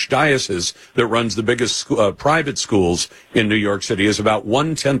Catholic Archdiocese that runs the biggest private schools in New York City is about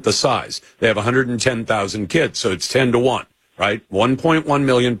 1/10 the size. They have 110,000 kids, so it's 10-1, right? 1.1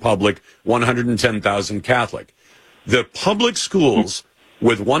 million public, 110,000 Catholic. The public schools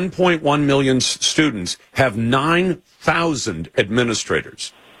with 1.1 million students, have 9,000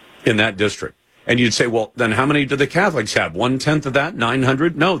 administrators in that district. And you'd say, well, then how many do the Catholics have? 1/10 of that,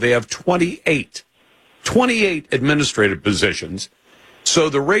 900? No, they have 28. 28 administrative positions. So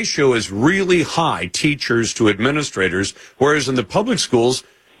the ratio is really high, teachers to administrators, whereas in the public schools,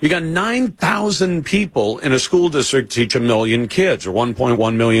 you got 9,000 people in a school district teach 1 million kids or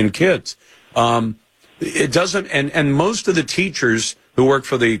 1.1 million kids. It doesn't, and most of the teachers who work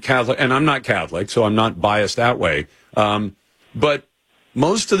for the Catholic, and I'm not Catholic, so I'm not biased that way, but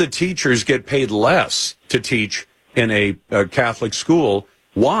most of the teachers get paid less to teach in a Catholic school.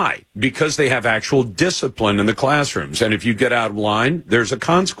 Why? Because they have actual discipline in the classrooms. And if you get out of line, there's a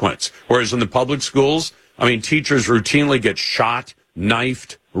consequence. Whereas in the public schools, I mean, teachers routinely get shot,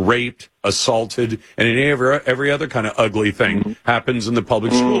 knifed, raped, assaulted, and every other kind of ugly thing happens in the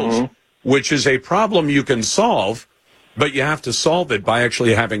public schools, which is a problem you can solve, but you have to solve it by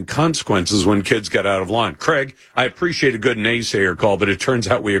actually having consequences when kids get out of line. Craig, I appreciate a good naysayer call, but it turns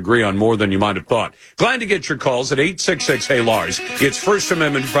out we agree on more than you might have thought. Glad to get your calls at 866-HEY-LARS. It's First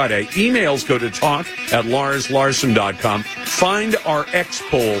Amendment Friday. Emails go to talk@LarsLarson.com. Find our X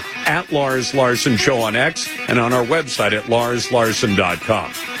poll at Lars Larson Show on X and on our website at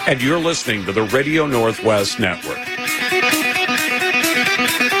LarsLarson.com. And you're listening to the Radio Northwest Network.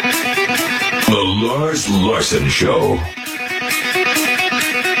 The Lars Larson Show.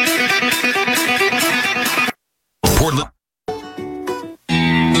 Portland.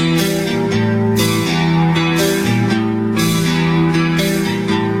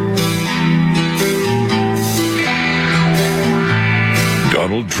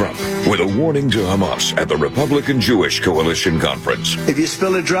 Donald Trump with a warning to Hamas at the Republican Jewish Coalition Conference. If you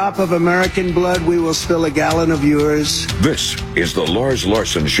spill a drop of American blood, we will spill a gallon of yours. This is the Lars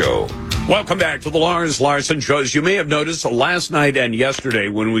Larson Show. Welcome back to the Lars Larson Show. As you may have noticed, last night and yesterday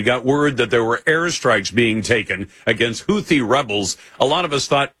when we got word that there were airstrikes being taken against Houthi rebels, a lot of us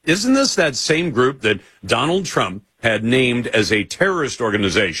thought, isn't this that same group that Donald Trump had named as a terrorist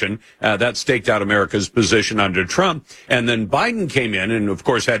organization? That staked out America's position under Trump. And then Biden came in and, of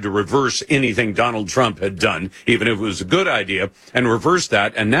course, had to reverse anything Donald Trump had done, even if it was a good idea, and reverse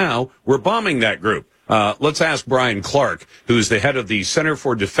that. And now we're bombing that group. Let's ask Brian Clark, who's the head of the Center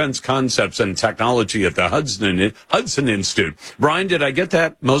for Defense Concepts and Technology at the Hudson Institute. Brian, did I get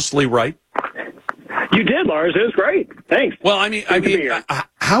that mostly right? You did, Lars. It was great. Thanks. Well, I mean,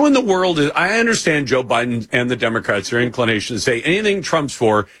 how in the world I understand Joe Biden and the Democrats, their inclination to say anything Trump's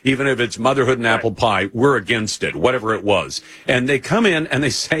for, even if it's motherhood and apple pie, we're against it, whatever it was. And they come in and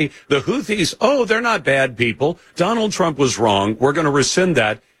they say the Houthis, oh, they're not bad people. Donald Trump was wrong. We're going to rescind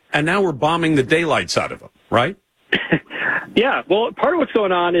that. And now we're bombing the daylights out of them, right? Yeah. Well, part of what's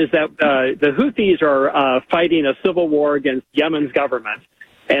going on is that the Houthis are fighting a civil war against Yemen's government.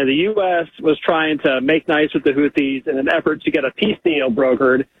 And the U.S. was trying to make nice with the Houthis in an effort to get a peace deal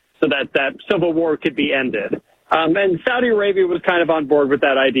brokered so that that civil war could be ended. And Saudi Arabia was kind of on board with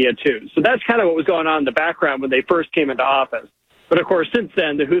that idea, too. So that's kind of what was going on in the background when they first came into office. But, of course, since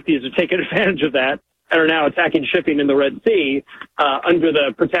then, the Houthis have taken advantage of that and are now attacking shipping in the Red Sea under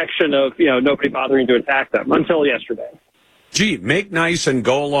the protection of, nobody bothering to attack them until yesterday. Gee, make nice and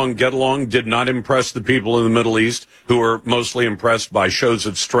go along, get along did not impress the people in the Middle East, who are mostly impressed by shows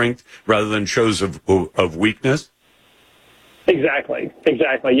of strength rather than shows of weakness? Exactly.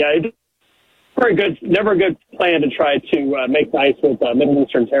 Yeah, never a good plan to try to make nice with Middle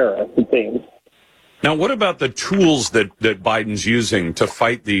Eastern terrorists, it seems. Now, what about the tools that Biden's using to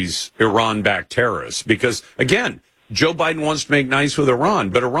fight these Iran-backed terrorists? Because, again, Joe Biden wants to make nice with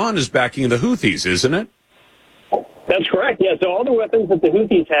Iran, but Iran is backing the Houthis, isn't it? That's correct, yeah. So all the weapons that the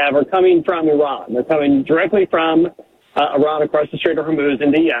Houthis have are coming from Iran. They're coming directly from Iran across the Strait of Hormuz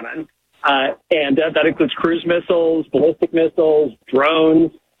into Yemen. And that includes cruise missiles, ballistic missiles,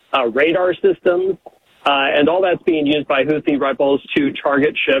 drones, radar systems. And all that's being used by Houthi rebels to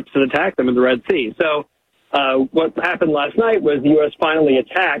target ships and attack them in the Red Sea. So what happened last night was the U.S. finally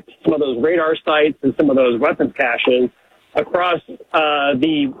attacked some of those radar sites and some of those weapons caches across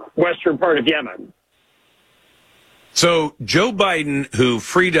the western part of Yemen. So Joe Biden, who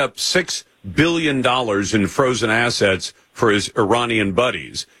freed up $6 billion in frozen assets for his Iranian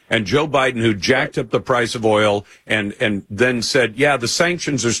buddies, and Joe Biden, who jacked up the price of oil and then said, yeah, the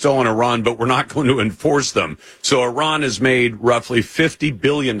sanctions are still on Iran, but we're not going to enforce them. So Iran has made roughly $50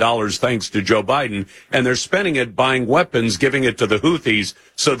 billion thanks to Joe Biden, and they're spending it buying weapons, giving it to the Houthis,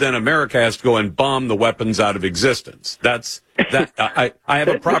 so then America has to go and bomb the weapons out of existence. I have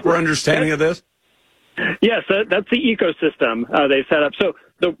a proper understanding of this? Yes, that's the ecosystem they set up. So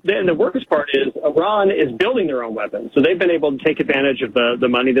the worst part is Iran is building their own weapons. So they've been able to take advantage of the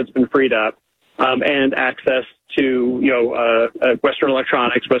money that's been freed up and access to Western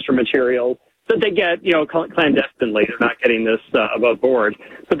electronics, Western materials that they get clandestinely. They're not getting this above board,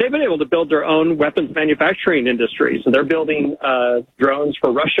 but they've been able to build their own weapons manufacturing industry. So they're building drones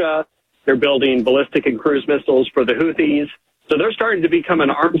for Russia. They're building ballistic and cruise missiles for the Houthis. So they're starting to become an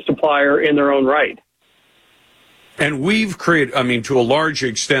arms supplier in their own right. And we've created, to a large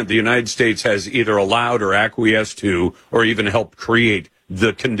extent, the United States has either allowed or acquiesced to or even helped create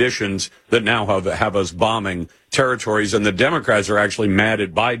the conditions that now have us bombing territories. And the Democrats are actually mad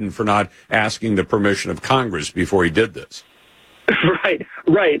at Biden for not asking the permission of Congress before he did this.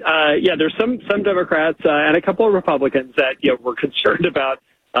 Right. There's some Democrats and a couple of Republicans that were concerned about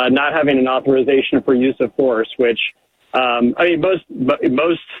not having an authorization for use of force, which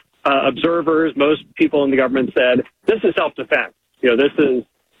most observers, most people in the government said this is self-defense. This is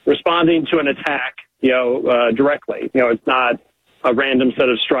responding to an attack, directly. It's not a random set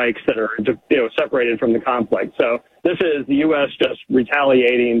of strikes that are, separated from the conflict. So this is the U.S. just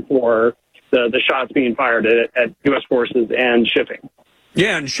retaliating for the shots being fired at U.S. forces and shipping.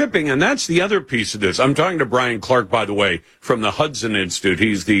 Yeah, and shipping, and that's the other piece of this. I'm talking to Brian Clark, by the way, from the Hudson Institute.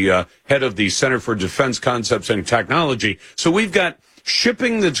 He's the head of the Center for Defense Concepts and Technology. So we've got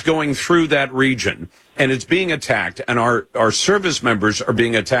shipping that's going through that region, and it's being attacked, and our service members are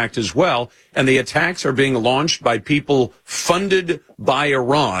being attacked as well, and the attacks are being launched by people funded by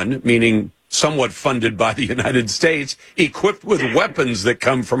Iran, meaning somewhat funded by the United States, equipped with weapons that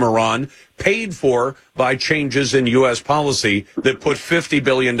come from Iran, paid for by changes in U.S. policy that put $50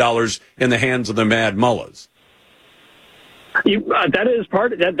 billion in the hands of the mad mullahs. That is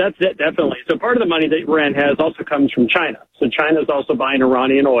part of that. That's it, definitely. So part of the money that Iran has also comes from China. So China is also buying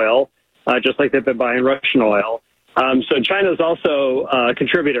Iranian oil, just like they've been buying Russian oil. So China is also a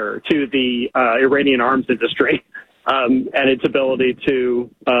contributor to the Iranian arms industry and its ability to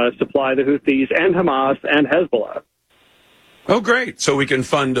supply the Houthis and Hamas and Hezbollah. Oh, great. So we can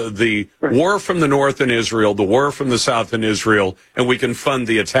fund the war from the north in Israel, the war from the south in Israel, and we can fund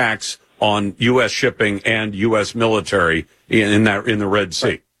the attacks on U.S. shipping and U.S. military in the Red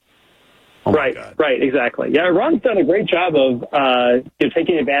Sea. Oh right, exactly. Yeah, Iran's done a great job of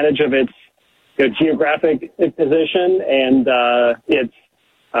taking advantage of its geographic position and its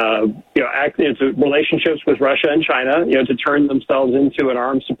relationships with Russia and China, to turn themselves into an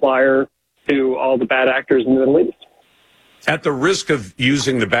arms supplier to all the bad actors in the Middle East. At the risk of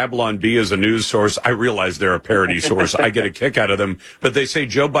using the Babylon Bee as a news source, I realize they're a parody source. I get a kick out of them. But they say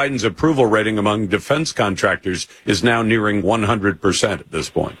Joe Biden's approval rating among defense contractors is now nearing 100% at this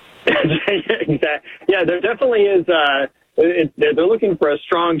point. Yeah, there definitely is. They're looking for a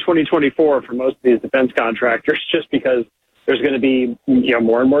strong 2024 for most of these defense contractors, just because there's going to be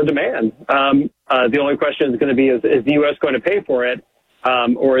more and more demand. The only question is going to be, is the U.S. going to pay for it,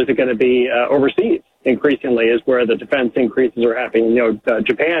 or is it going to be overseas? Increasingly is where the defense increases are happening.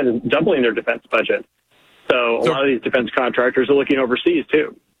 Japan is doubling their defense budget. So a lot of these defense contractors are looking overseas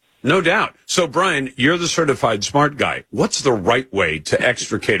too. No doubt. So Brian, you're the certified smart guy. What's the right way to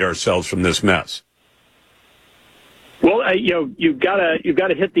extricate ourselves from this mess? Well, you've got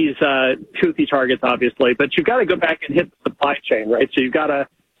to hit these Houthi targets, obviously, but you've got to go back and hit the supply chain, right? So you've got to,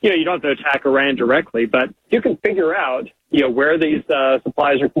 you don't have to attack Iran directly, but you can figure out, where these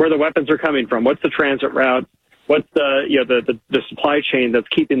supplies are, where the weapons are coming from. What's the transit route? What's the supply chain that's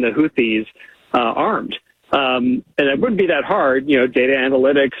keeping the Houthis armed? And it wouldn't be that hard. Data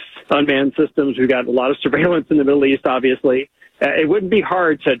analytics, unmanned systems. We've got a lot of surveillance in the Middle East, obviously. It wouldn't be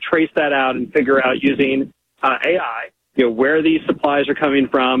hard to trace that out and figure out using AI, where these supplies are coming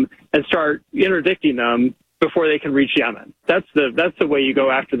from, and start interdicting them before they can reach Yemen. That's the way you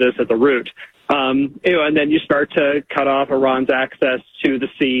go after this at the root. And then you start to cut off Iran's access to the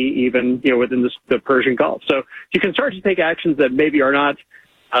sea, even within the Persian Gulf. So you can start to take actions that maybe are not,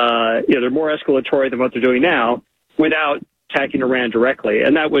 they're more escalatory than what they're doing now, without attacking Iran directly,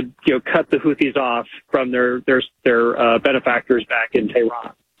 and that would cut the Houthis off from their benefactors back in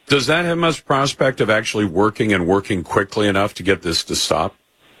Tehran. Does that have much prospect of actually working quickly enough to get this to stop?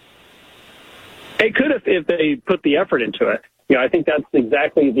 It could if they put the effort into it. I think that's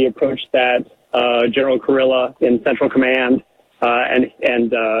exactly the approach that General Kurilla in Central Command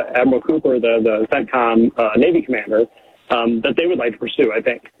and Admiral Cooper, the CENTCOM Navy commander, that they would like to pursue, I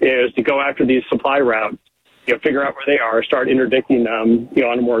think, is to go after these supply routes, figure out where they are, start interdicting them,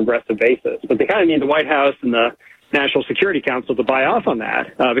 on a more aggressive basis. But they kind of need the White House and the National Security Council to buy off on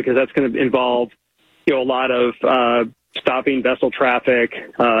that, because that's going to involve, a lot of stopping vessel traffic,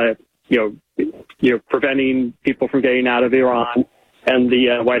 preventing people from getting out of Iran, and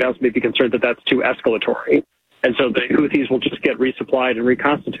the White House may be concerned that that's too escalatory, and so the Houthis will just get resupplied and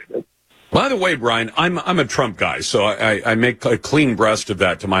reconstituted. By the way, Brian, I'm a Trump guy, so I make a clean breast of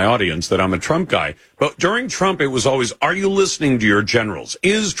that to my audience that I'm a Trump guy. But during Trump, it was always, are you listening to your generals?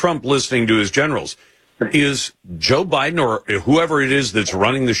 Is Trump listening to his generals? Is Joe Biden or whoever it is that's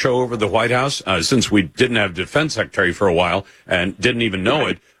running the show over the White House, since we didn't have defense secretary for a while and didn't even know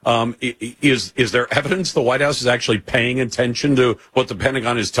it, is there evidence the White House is actually paying attention to what the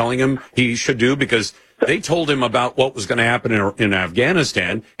Pentagon is telling him he should do? Because they told him about what was going to happen in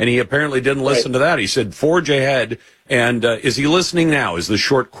Afghanistan, and he apparently didn't listen to that. He said, forge ahead. And is he listening now is the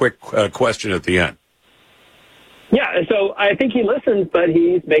short, quick question at the end. Yeah, so I think he listens, but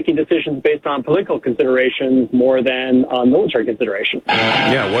he's making decisions based on political considerations more than on military considerations.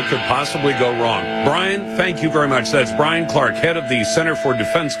 Yeah, what could possibly go wrong? Brian, thank you very much. That's Brian Clark, head of the Center for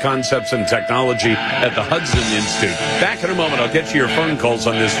Defense Concepts and Technology at the Hudson Institute. Back in a moment, I'll get to your phone calls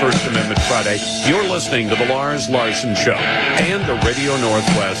on this First Amendment Friday. You're listening to the Lars Larson Show and the Radio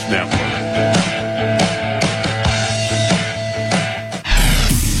Northwest Network.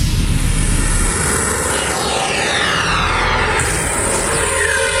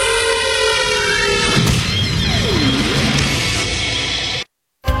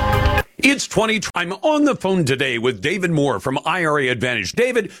 It's 2020. I'm on the phone today with David Moore from IRA Advantage.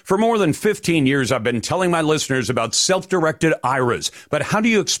 David, for more than 15 years, I've been telling my listeners about self-directed IRAs, but how do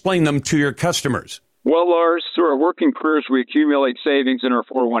you explain them to your customers? Well, Lars, through our working careers, we accumulate savings in our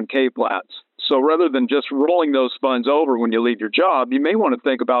 401k plans. So rather than just rolling those funds over when you leave your job, you may want to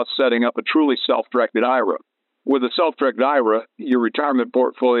think about setting up a truly self-directed IRA. With a self-directed IRA, your retirement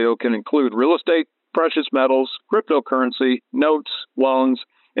portfolio can include real estate, precious metals, cryptocurrency, notes, loans,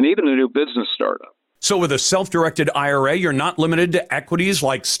 and even a new business startup. So with a self-directed IRA, you're not limited to equities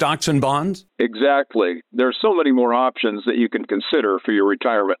like stocks and bonds? Exactly. There's so many more options that you can consider for your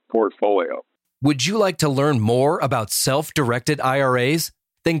retirement portfolio. Would you like to learn more about self-directed IRAs?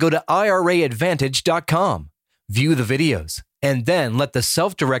 Then go to IRAadvantage.com, view the videos, and then let the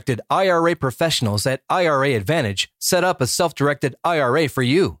self-directed IRA professionals at IRA Advantage set up a self-directed IRA for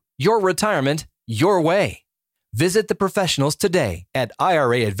you. Your retirement, your way. Visit the professionals today at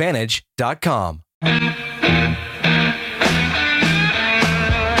IRAadvantage.com.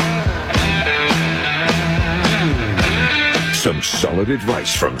 Some solid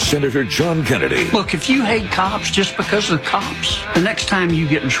advice from Senator John Kennedy. Look, if you hate cops just because of the cops, the next time you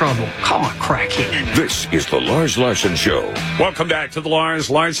get in trouble, call a crackhead. This is the Lars Larson Show. Welcome back to the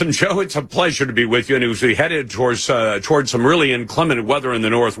Lars Larson Show. It's a pleasure to be with you. And as we headed towards some really inclement weather in the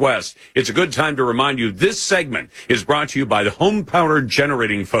Northwest, it's a good time to remind you this segment is brought to you by the home power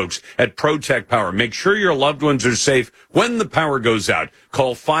generating folks at ProTech Power. Make sure your loved ones are safe when the power goes out.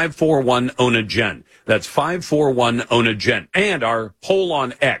 Call 541-OWN-A-GEN. That's 541-OWN-A-GEN. And our poll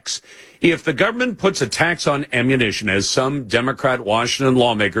on X. If the government puts a tax on ammunition, as some Democrat Washington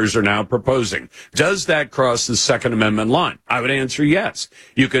lawmakers are now proposing, does that cross the Second Amendment line? I would answer yes.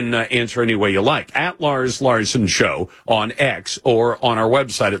 You can answer any way you like. At Lars Larson Show on X or on our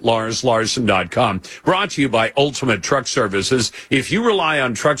website at larslarson.com. Brought to you by Ultimate Truck Services. If you rely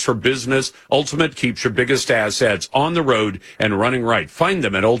on trucks for business, Ultimate keeps your biggest assets on the road and running right. Find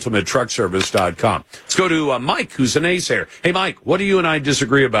them at ultimatetruckservice.com. Let's go to Mike, who's a naysayer. Hey, Mike, what do you and I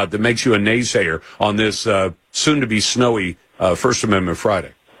disagree about that makes you a naysayer on this soon-to-be snowy First Amendment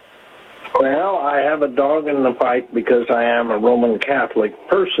Friday? Well, I have a dog in the fight because I am a Roman Catholic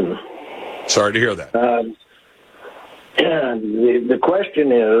person. Sorry to hear that. The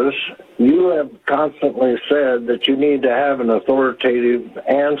question is, you have constantly said that you need to have an authoritative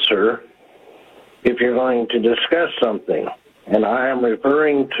answer if you're going to discuss something. And I am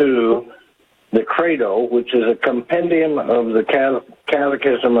referring to the Credo, which is a compendium of the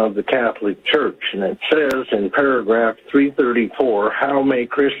Catechism of the Catholic Church. And it says in paragraph 334, how may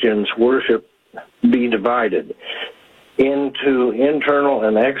Christians worship be divided? Into internal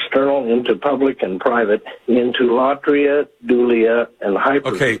and external, into public and private, into latria, dulia, and hyper.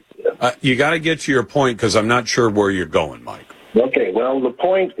 Okay, you got to get to your point because I'm not sure where you're going, Mike. Okay, well, the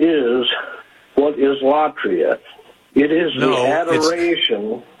point is, what is latria? It is the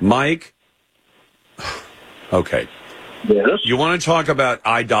adoration. Mike? Okay. Yes. You want to talk about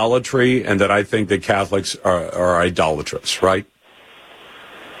idolatry and that I think that Catholics are idolatrous, right?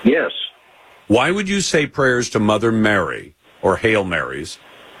 Yes. Why would you say prayers to Mother Mary or Hail Marys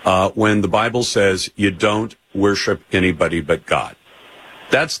when the Bible says you don't worship anybody but God?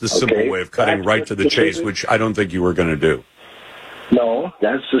 That's the simple way of cutting right to the chase, which I don't think you were going to do. No,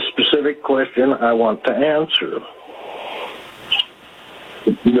 that's the specific question I want to answer.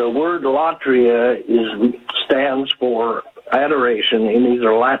 The word latria stands for adoration in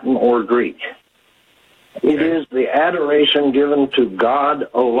either Latin or Greek. It is the adoration given to God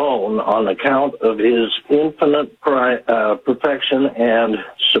alone on account of his infinite perfection and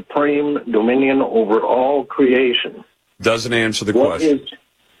supreme dominion over all creation. Doesn't answer the question.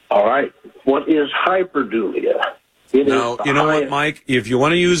 All right. What is hyperdulia? No, you know what, Mike? If you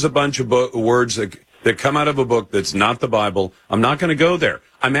want to use a bunch of words that come out of a book that's not the Bible, I'm not going to go there.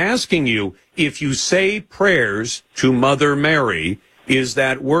 I'm asking you, if you say prayers to Mother Mary, is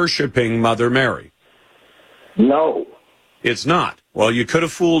that worshiping Mother Mary? No. It's not. Well, you could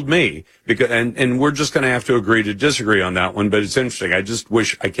have fooled me, because, and we're just going to have to agree to disagree on that one, but it's interesting. I just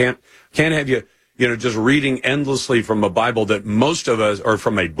wish I can't have you just reading endlessly from a Bible that most of us, or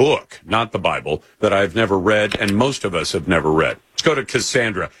from a book, not the Bible, that I've never read, and most of us have never read. Let's go to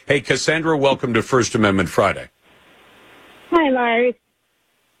Cassandra. Hey, Cassandra, welcome to First Amendment Friday. Hi, Lars.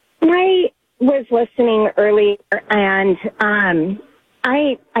 I was listening earlier, and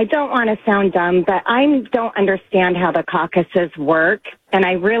I don't want to sound dumb, but I don't understand how the caucuses work, and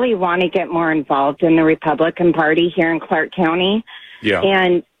I really want to get more involved in the Republican Party here in Clark County. Yeah.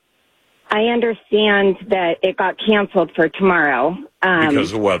 And I understand that it got canceled for tomorrow.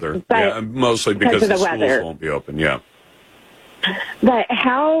 Because of weather. Yeah, mostly because the schools won't be open, yeah. But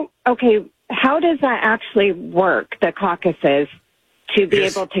how does that actually work, the caucuses, to be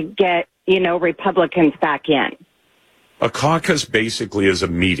able to get, Republicans back in? A caucus basically is a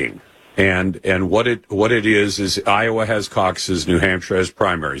meeting. And what it is Iowa has caucuses, New Hampshire has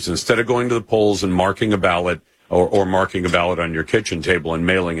primaries. Instead of going to the polls and marking a ballot or marking a ballot on your kitchen table and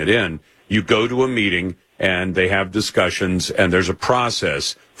mailing it in, you go to a meeting and they have discussions, and there's a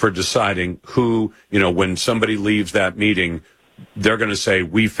process for deciding who, when somebody leaves that meeting, they're going to say,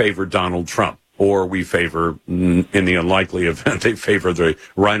 we favor Donald Trump, or we favor, in the unlikely event, they favor the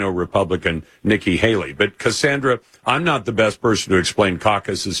Rhino Republican Nikki Haley. But Cassandra, I'm not the best person to explain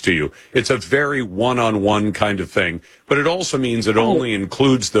caucuses to you. It's a very one-on-one kind of thing, but it also means it only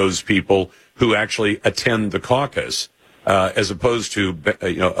includes those people who actually attend the caucus, as opposed to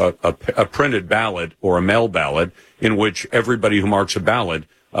a printed ballot or a mail ballot in which everybody who marks a ballot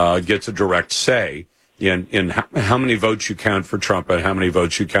gets a direct say in how many votes you count for Trump and how many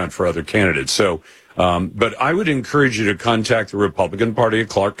votes you count for other candidates. So, but I would encourage you to contact the Republican Party of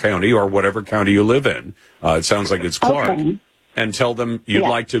Clark County or whatever county you live in. It sounds like it's Clark, and tell them you'd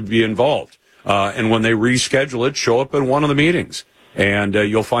like to be involved. And when they reschedule it, show up at one of the meetings, and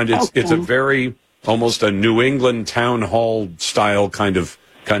you'll find it's a very almost a New England town hall style kind of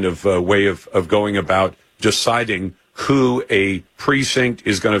way of going about deciding who a precinct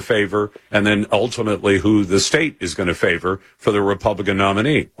is going to favor, and then ultimately who the state is going to favor for the Republican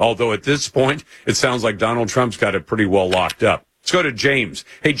nominee. Although at this point, it sounds like Donald Trump's got it pretty well locked up. Let's go to James.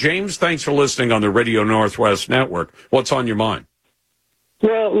 Hey, James, thanks for listening on the Radio Northwest Network. What's on your mind?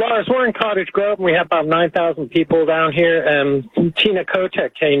 Well, Lars, we're in Cottage Grove, and we have about 9,000 people down here, and Tina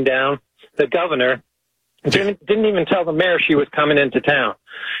Kotek came down, the governor, didn't even tell the mayor she was coming into town,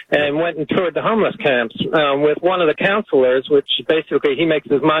 and went and toured the homeless camps with one of the counselors, which basically he makes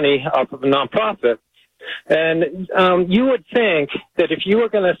his money off of a nonprofit. And you would think that if you were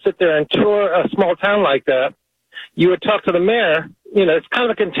going to sit there and tour a small town like that, you would talk to the mayor. It's kind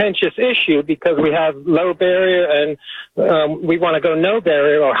of a contentious issue because we have low barrier and we want to go no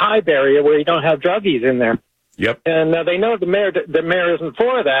barrier or high barrier where you don't have druggies in there. Yep. And they know the mayor isn't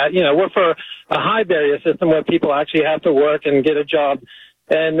for that. We're for a high barrier system where people actually have to work and get a job.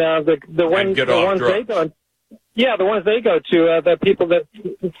 And the ones they go, the ones they go to, the people that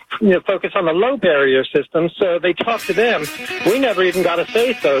focus on the low barrier system. So they talk to them. We never even got a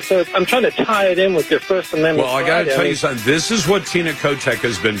say so. So I'm trying to tie it in with your First Amendment. Well, I got to tell you something. This is what Tina Kotek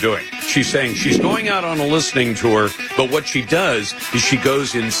has been doing. She's saying she's going out on a listening tour, but what she does is she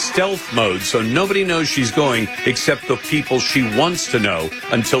goes in stealth mode, so nobody knows she's going except the people she wants to know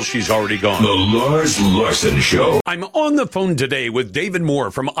until she's already gone. The Lars Larson Show. I'm on the phone today with David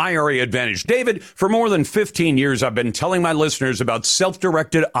Moore from IRA Advantage. David, for more than 15 years, I've been telling my listeners about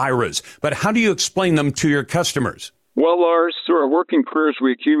self-directed IRAs, but how do you explain them to your customers? Well, Lars, through our working careers,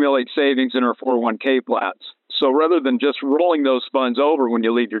 we accumulate savings in our 401k plans. So rather than just rolling those funds over when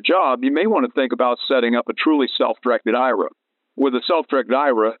you leave your job, you may want to think about setting up a truly self-directed IRA. With a self-directed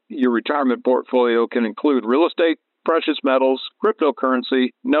IRA, your retirement portfolio can include real estate, precious metals, cryptocurrency,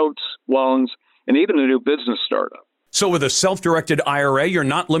 notes, loans, and even a new business startup. So with a self-directed IRA, you're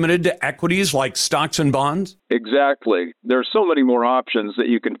not limited to equities like stocks and bonds? Exactly. There's so many more options that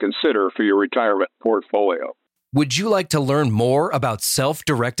you can consider for your retirement portfolio. Would you like to learn more about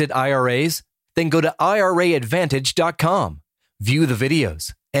self-directed IRAs? Then go to IRAadvantage.com. View the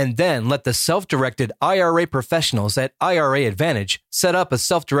videos, and then let the self-directed IRA professionals at IRA Advantage set up a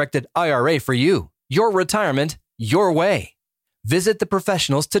self-directed IRA for you. Your retirement, your way. Visit the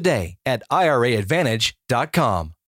professionals today at IRAadvantage.com.